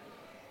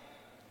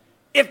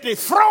 If they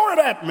throw it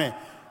at me,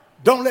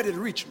 don't let it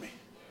reach me.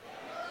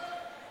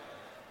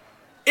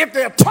 If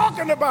they're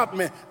talking about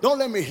me, don't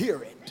let me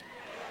hear it.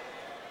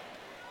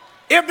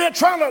 If they're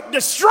trying to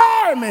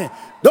destroy me,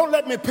 don't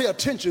let me pay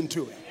attention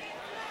to it.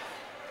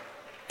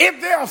 If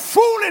they're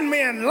fooling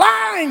me and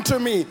lying to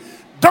me,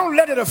 don't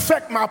let it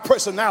affect my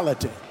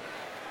personality.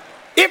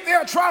 If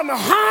they're trying to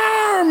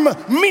harm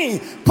me,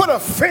 put a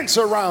fence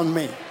around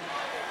me.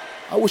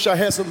 I wish I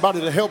had somebody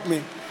to help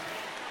me.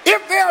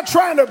 If they're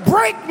trying to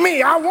break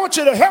me, I want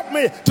you to help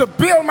me to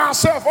build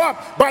myself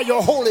up by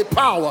your holy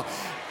power.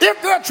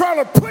 If they're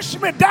trying to push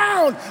me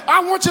down,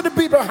 I want you to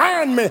be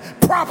behind me,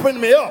 propping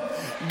me up.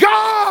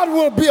 God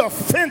will be a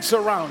fence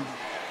around you.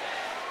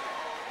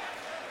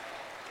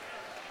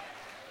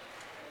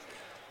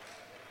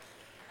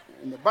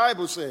 And the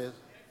Bible says,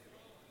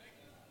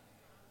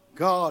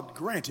 God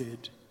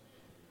granted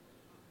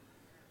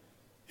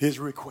his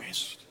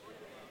request.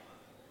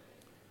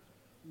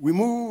 We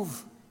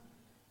move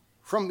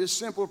from this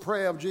simple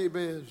prayer of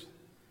Jabez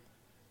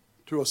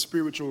to a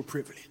spiritual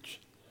privilege.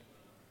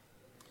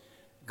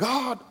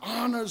 God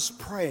honors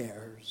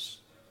prayers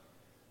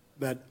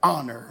that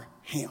honor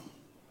him.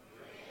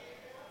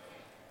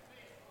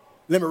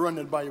 Let me run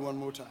that by you one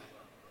more time.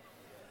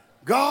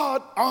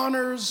 God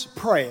honors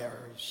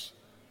prayers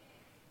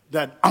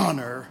that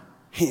honor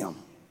him.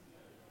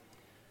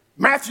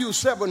 Matthew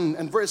 7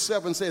 and verse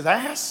 7 says,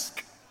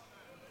 ask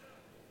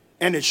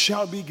and it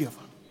shall be given.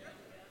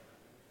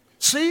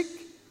 Seek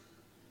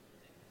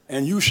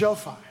and you shall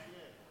find.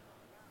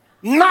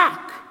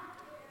 Knock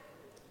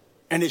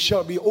and it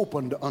shall be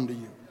opened unto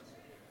you.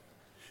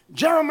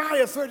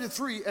 Jeremiah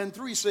 33 and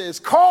 3 says,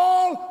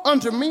 call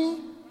unto me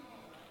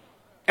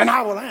and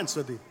I will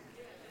answer thee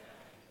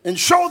and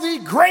show thee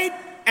great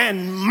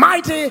and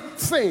mighty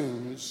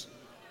things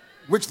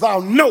which thou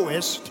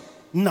knowest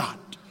not.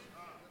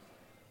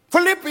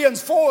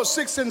 Philippians 4,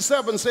 6 and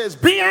 7 says,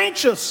 be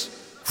anxious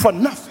for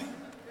nothing,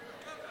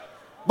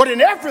 but in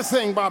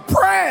everything by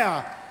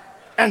prayer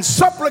and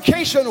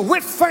supplication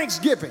with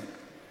thanksgiving,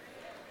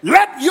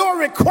 let your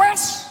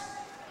requests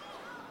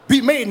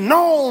be made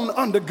known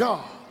unto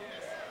God.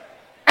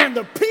 And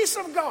the peace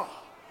of God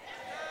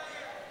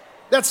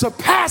that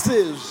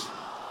surpasses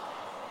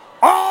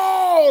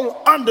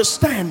all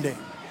understanding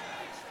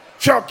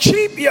shall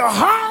keep your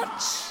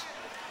hearts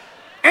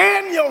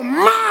and your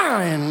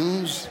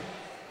minds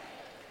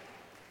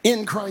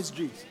in Christ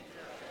Jesus.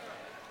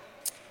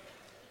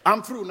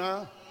 I'm through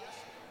now.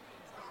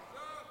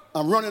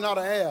 I'm running out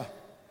of air.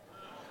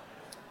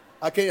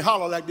 I can't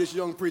holler like this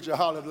young preacher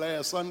hollered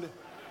last Sunday.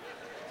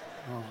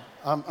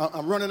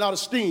 I'm running out of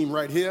steam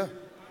right here.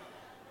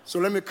 So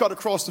let me cut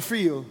across the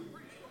field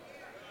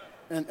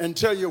and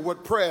tell you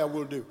what prayer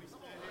will do.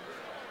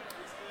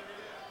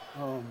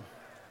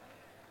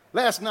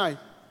 Last night,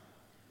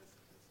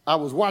 I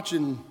was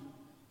watching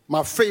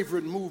my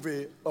favorite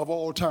movie of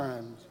all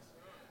times,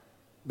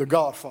 The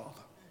Godfather.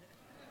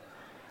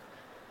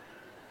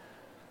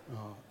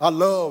 I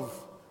love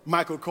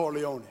Michael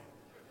Corleone.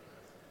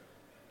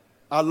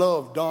 I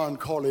love Don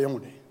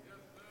Corleone.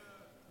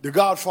 The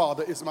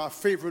Godfather is my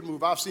favorite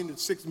movie. I've seen it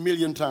 6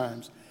 million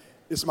times.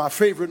 It's my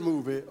favorite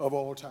movie of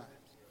all time.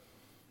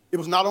 It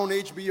was not on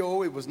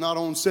HBO. It was not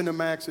on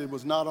Cinemax. It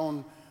was not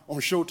on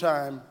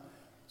Showtime.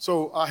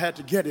 So I had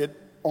to get it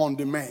on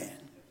demand.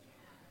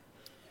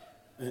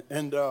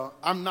 And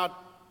I'm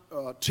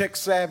not tech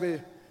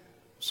savvy,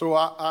 so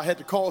I had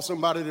to call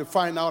somebody to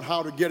find out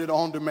how to get it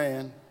on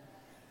demand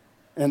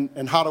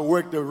and how to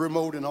work the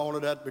remote and all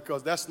of that,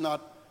 because that's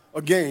not,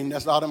 again,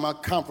 that's out of my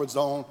comfort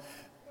zone.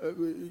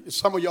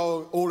 Some of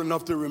y'all old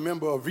enough to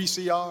remember a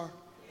VCR.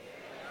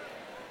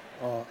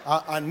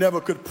 I never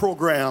could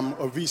program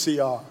a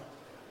VCR.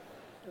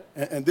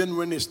 And then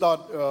when they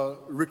start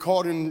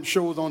recording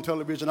shows on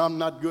television, I'm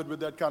not good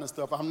with that kind of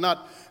stuff. I'm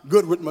not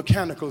good with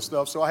mechanical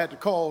stuff, so I had to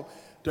call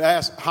to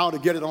ask how to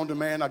get it on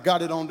demand. I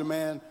got it on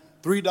demand,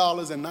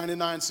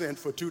 $3.99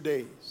 for 2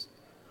 days.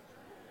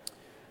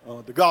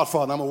 The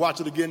Godfather, I'm going to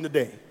watch it again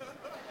today.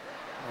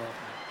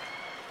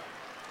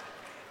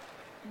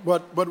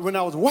 But when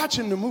I was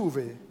watching the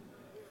movie,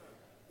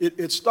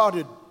 it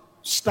started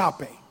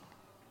stopping.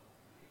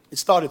 It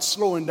started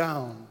slowing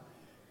down,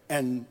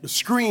 and the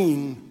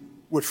screen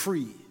would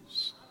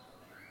freeze.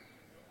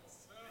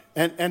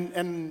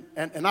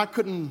 And I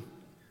couldn't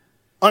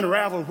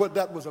unravel what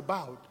that was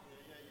about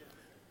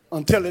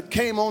until it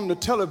came on the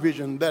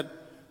television that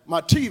my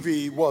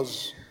TV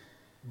was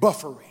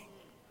buffering.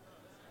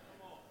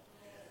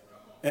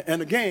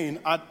 And again,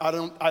 I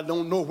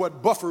don't know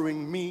what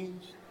buffering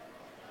means.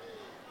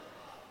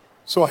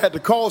 So I had to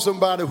call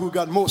somebody who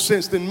got more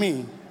sense than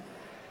me,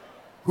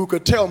 who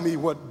could tell me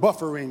what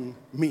buffering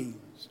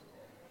means.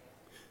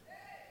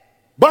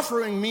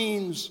 Buffering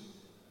means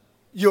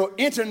your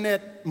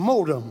internet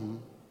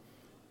modem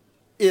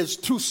is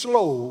too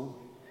slow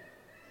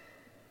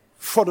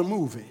for the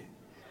movie.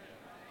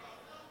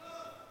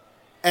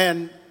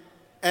 And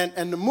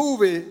the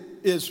movie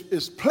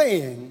is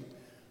playing,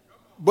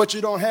 but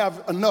you don't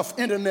have enough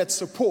internet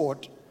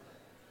support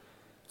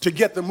to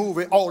get the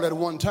movie all at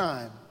one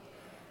time.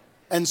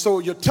 And so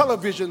your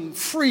television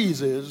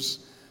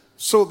freezes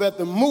so that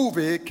the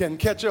movie can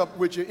catch up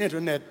with your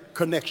internet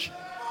connection.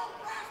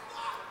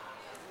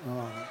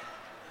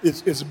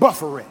 It's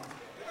buffering.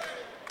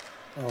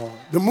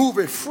 The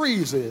movie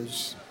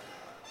freezes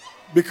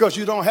because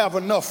you don't have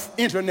enough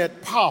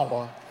internet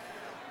power.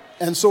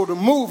 And so the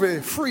movie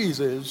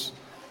freezes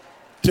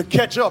to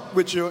catch up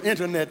with your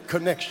internet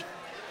connection.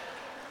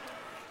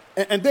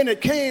 And then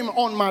it came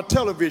on my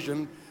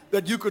television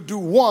that you could do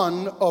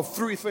one of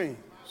three things.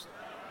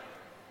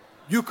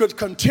 You could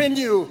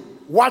continue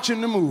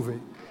watching the movie,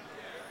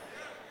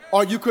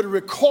 or you could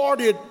record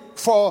it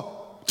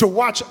to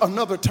watch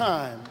another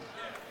time,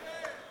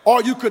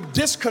 or you could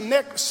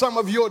disconnect some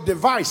of your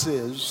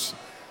devices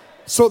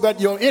so that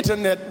your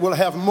internet will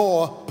have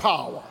more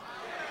power.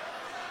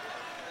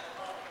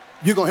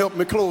 You're going to help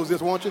me close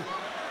this, won't you?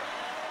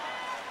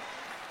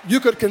 You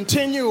could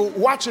continue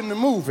watching the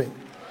movie,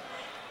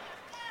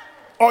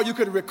 or you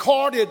could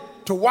record it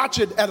to watch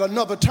it at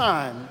another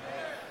time,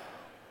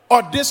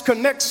 or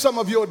disconnect some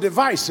of your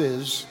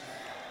devices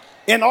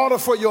in order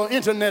for your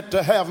internet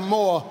to have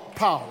more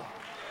power.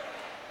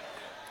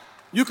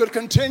 You could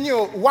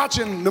continue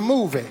watching the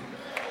movie.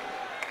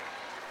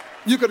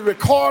 You could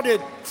record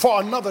it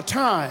for another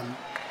time,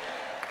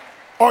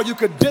 or you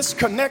could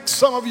disconnect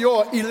some of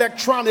your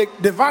electronic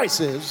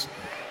devices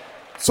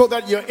so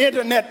that your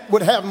internet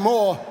would have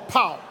more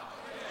power.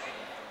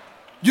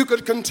 You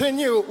could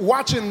continue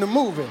watching the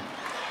movie.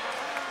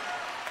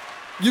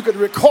 You could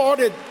record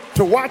it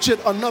to watch it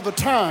another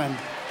time,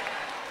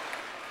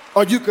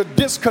 or you could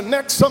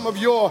disconnect some of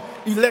your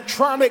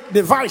electronic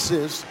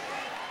devices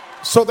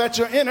so that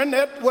your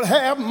internet will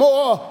have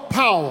more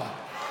power.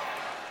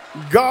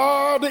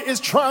 God is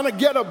trying to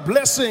get a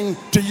blessing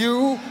to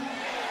you,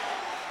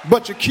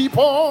 but you keep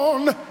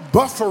on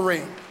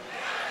buffering.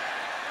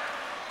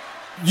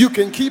 You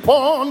can keep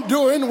on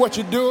doing what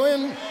you're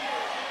doing,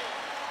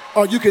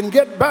 or you can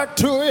get back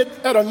to it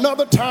at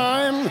another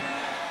time,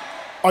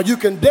 or you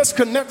can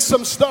disconnect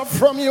some stuff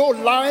from your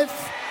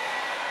life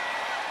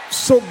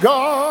so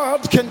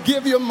God can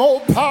give you more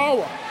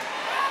power.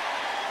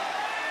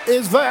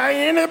 Is there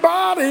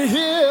anybody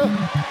here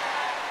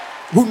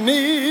who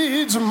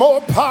needs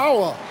more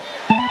power?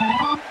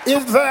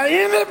 Is there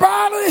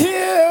anybody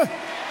here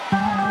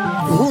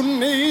who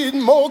needs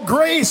more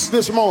grace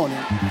this morning?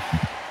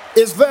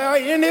 Is there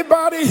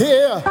anybody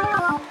here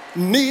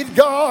need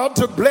God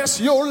to bless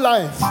your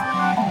life?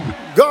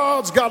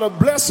 God's got a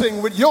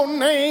blessing with your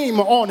name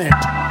on it,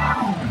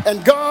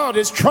 and God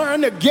is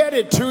trying to get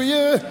it to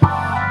you,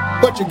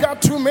 but you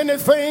got too many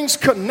things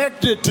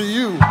connected to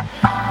you.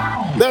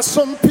 There's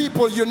some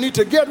people you need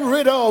to get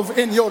rid of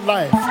in your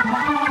life.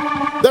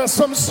 There's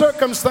some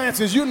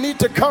circumstances you need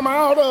to come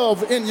out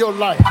of in your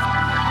life.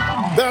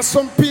 There's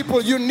some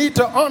people you need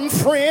to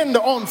unfriend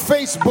on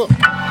Facebook.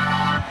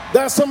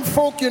 There's some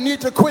folk you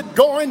need to quit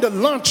going to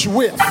lunch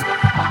with.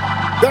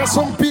 There's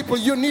some people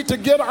you need to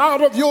get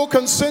out of your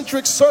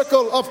concentric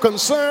circle of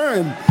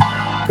concern,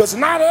 because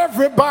not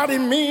everybody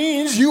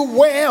means you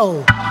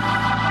well.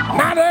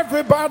 Not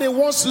everybody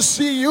wants to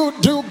see you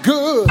do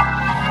good.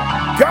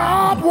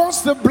 God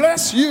wants to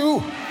bless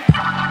you,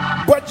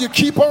 but you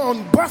keep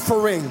on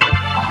buffering.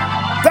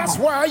 That's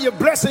why your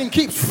blessing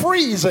keeps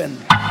freezing.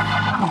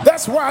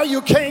 That's why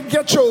you can't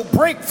get your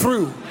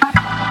breakthrough.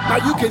 Now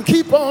you can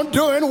keep on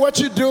doing what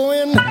you're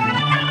doing.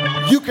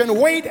 You can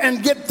wait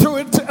and get to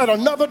it at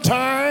another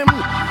time,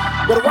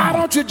 but why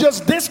don't you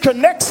just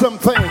disconnect some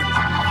things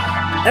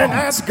and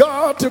ask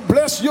God to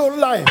bless your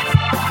life?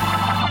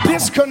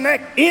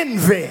 Disconnect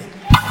envy,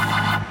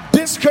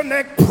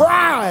 disconnect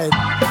pride,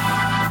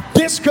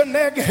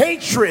 disconnect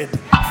hatred,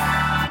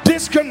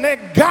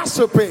 disconnect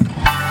gossiping,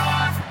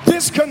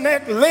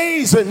 disconnect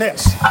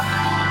laziness,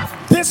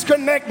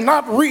 disconnect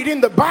not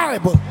reading the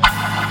Bible.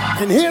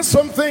 And here's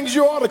some things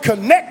you ought to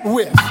connect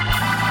with.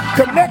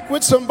 Connect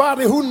with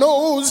somebody who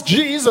knows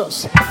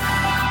Jesus.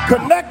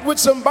 Connect with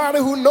somebody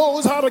who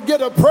knows how to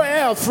get a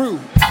prayer through.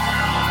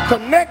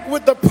 Connect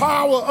with the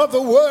power of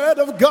the Word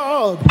of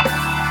God,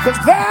 because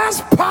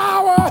there's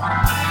power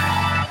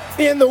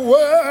in the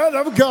Word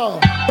of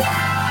God.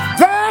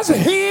 There's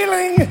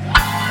healing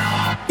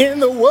in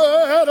the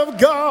Word of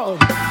God.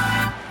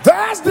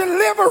 There's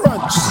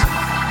deliverance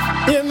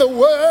in the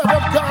Word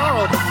of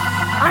God.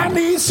 I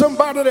need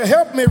somebody to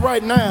help me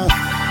right now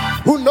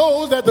who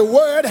knows that the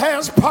Word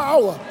has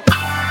power.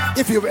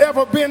 If you've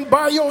ever been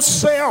by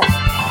yourself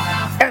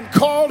and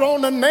called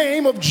on the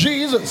name of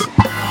Jesus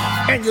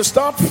and you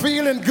stopped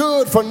feeling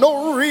good for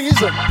no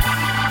reason,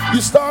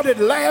 you started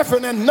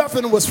laughing and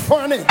nothing was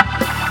funny,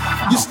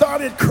 you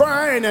started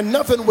crying and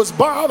nothing was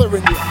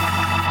bothering you,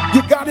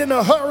 you got in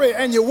a hurry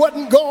and you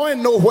wasn't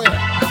going nowhere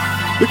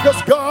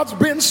because God's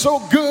been so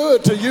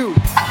good to you.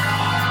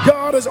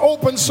 God has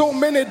opened so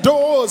many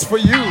doors for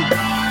you.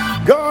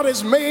 God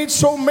has made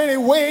so many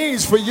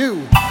ways for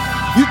you.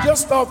 You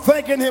just start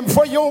thanking him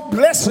for your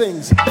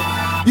blessings.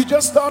 You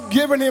just start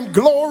giving him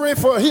glory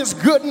for his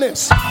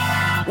goodness.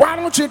 Why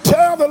don't you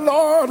tell the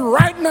Lord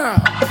right now,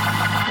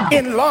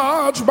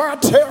 enlarge my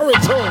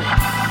territory.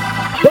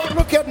 Don't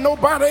look at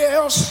nobody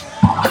else.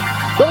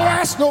 Don't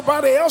ask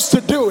nobody else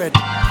to do it.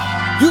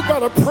 You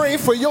gotta pray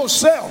for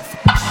yourself.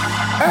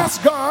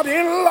 Ask God,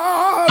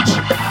 enlarge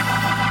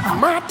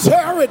my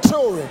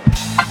territory.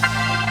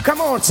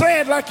 Come on,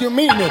 say it like you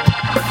mean it.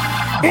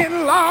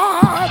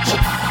 Enlarge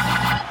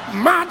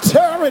my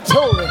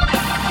territory.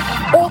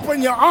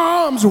 Open your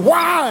arms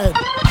wide.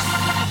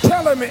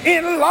 Tell him,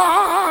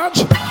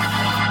 enlarge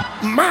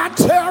my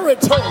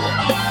territory.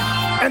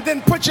 And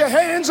then put your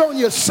hands on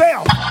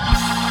yourself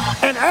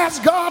and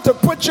ask God to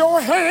put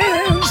your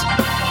hands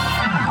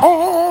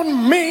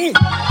on me.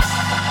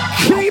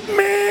 Keep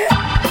me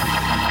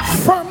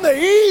from the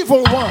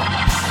evil one.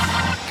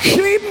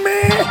 Keep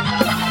me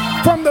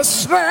from the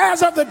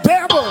snares of the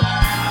devil.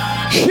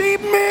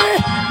 Keep me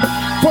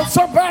from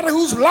somebody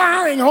who's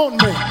lying on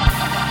me.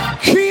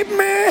 Keep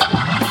me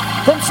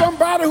from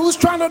somebody who's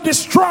trying to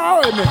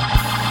destroy me.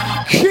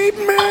 Keep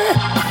me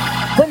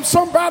from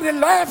somebody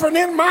laughing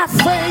in my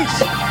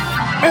face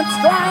and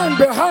flying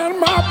behind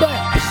my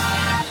back.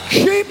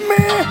 Keep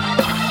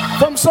me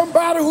from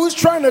somebody who's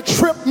trying to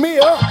trip me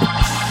up.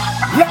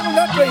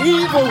 Let the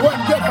evil one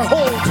get a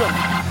hold of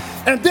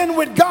me. And then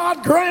when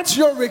God grants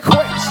your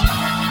request,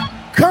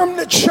 come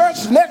to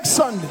church next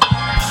Sunday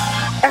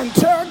and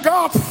tell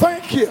God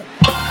thank you.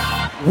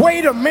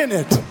 Wait a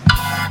minute.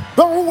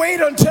 Don't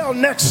wait until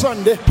next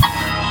Sunday.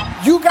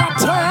 You got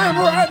time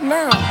right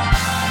now.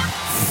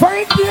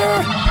 Thank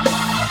you.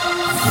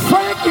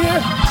 Thank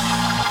you.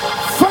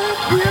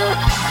 Thank you.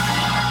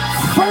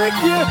 Thank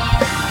you.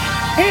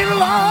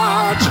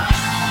 Enlarge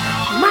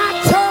my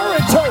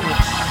territory.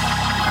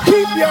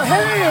 Keep your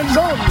hands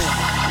on me.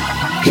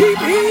 Keep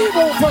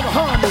evil from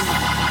harming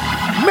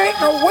me. Make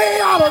a way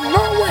out of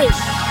no way.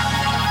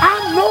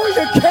 I know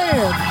you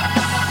can.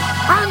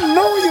 I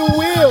know you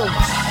will.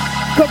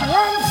 Because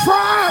one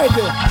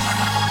Friday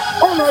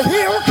on a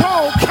hill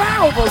called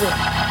Calvary,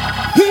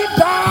 he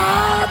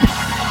died.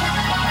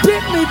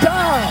 Didn't he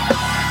die?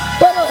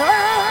 But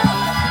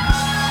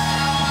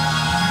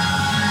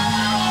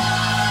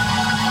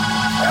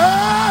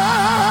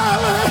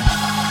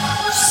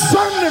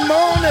Sunday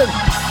morning,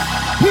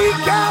 he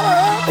got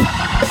up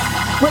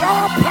with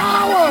all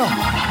power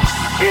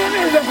in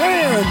his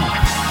hand.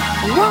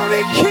 Won't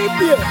he keep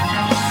you?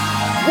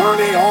 Won't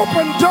he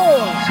open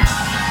doors?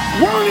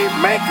 Won't he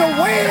make a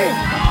way?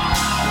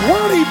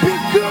 Won't he be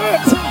good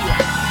to you?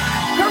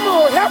 Come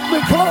on, help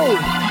me close.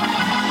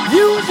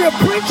 Use your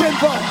preaching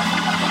voice.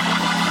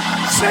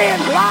 Say it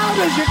loud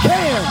as you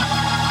can.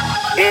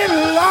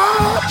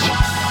 Enlarge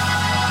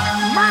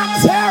my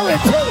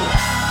territory.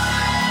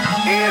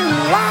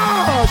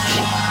 Enlarge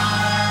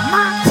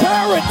my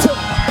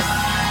territory.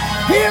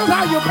 Here's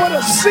how you put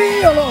a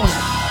seal on it.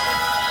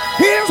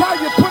 Here's how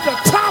you put the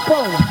top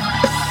on it.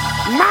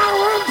 Now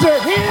unto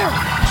him.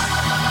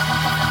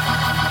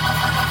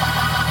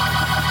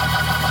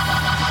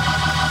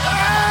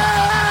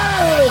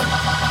 Hey!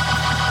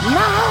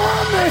 Now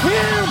unto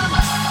him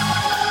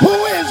who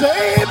is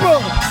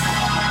able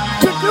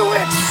to do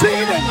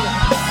exceedingly,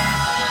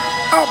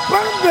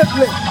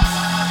 abundantly,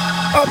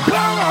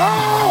 above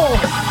all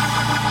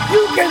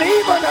you can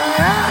even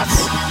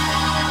ask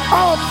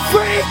or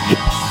think.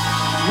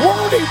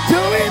 Won't he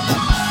do it?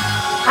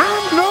 I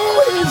know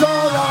he's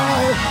all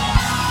right.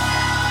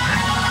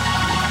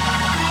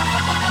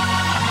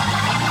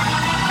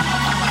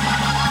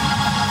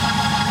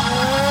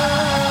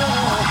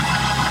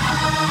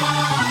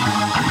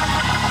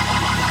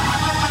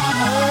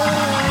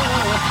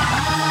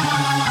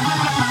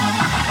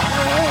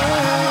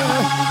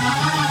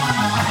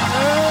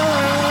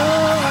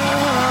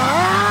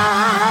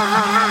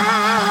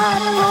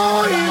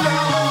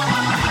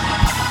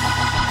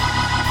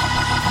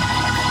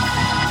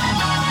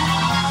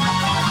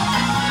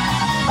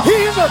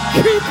 He's a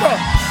keeper.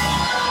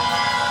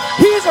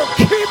 He's a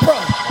keeper.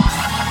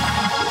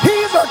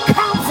 He's a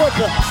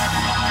comforter.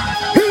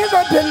 He's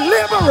a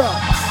deliverer.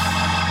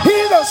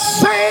 He's a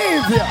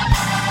savior.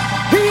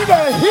 He's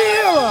a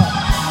healer.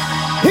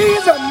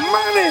 He's a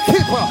money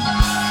keeper.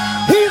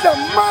 He's a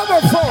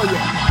mother for you.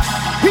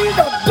 He's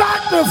a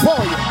doctor for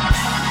you.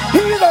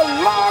 He's a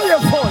lawyer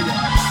for you.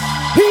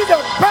 He's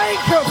a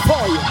banker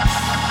for you.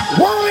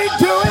 Won't he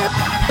do it?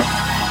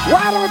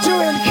 Why don't you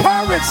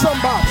encourage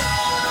somebody?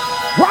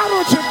 Why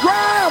don't you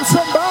grab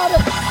somebody?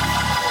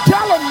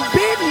 Tell them,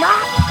 be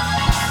not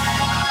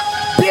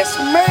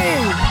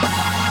dismayed.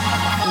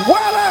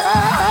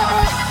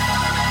 Whatever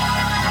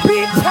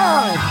be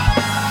time,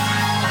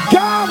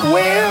 God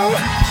will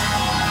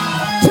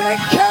take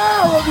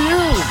care of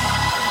you.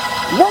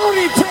 Won't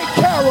he take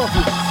care of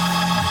you?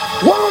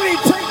 Won't he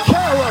take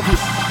care of you?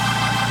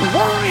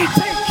 Won't he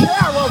take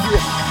care of you?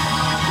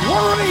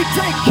 Won't he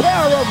take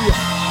care of you?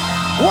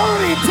 Won't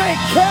he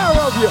take care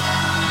of you?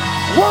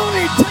 Won't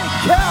he take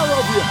care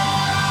of you?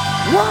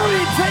 Won't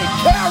he take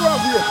care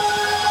of you?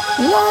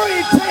 Won't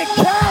he take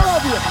care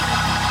of you?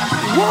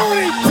 Won't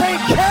he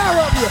take care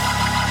of you?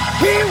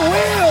 He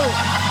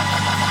will.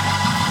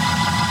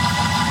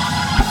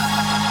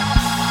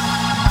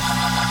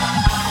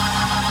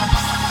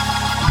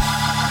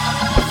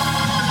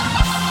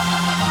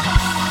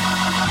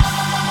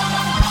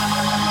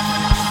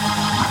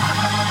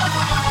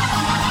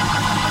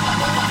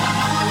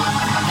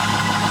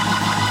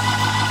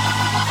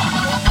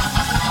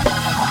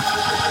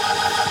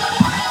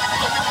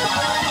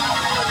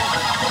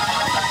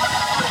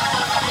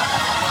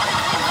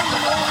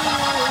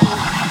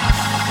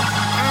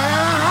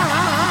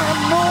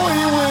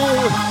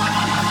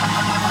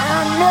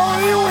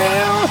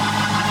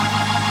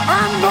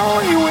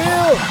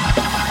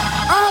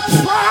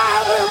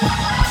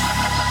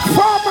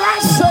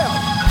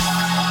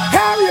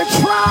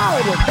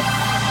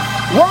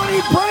 Won't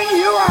he bring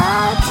you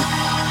out?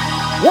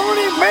 Won't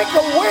he make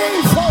a way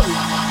for you?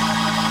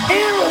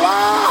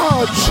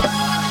 Enlarge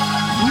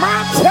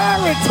my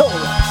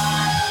territory.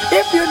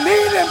 If you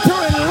need him to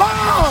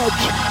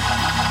enlarge,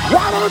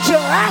 why don't you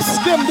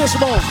ask him this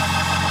morning?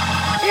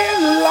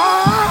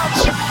 Enlarge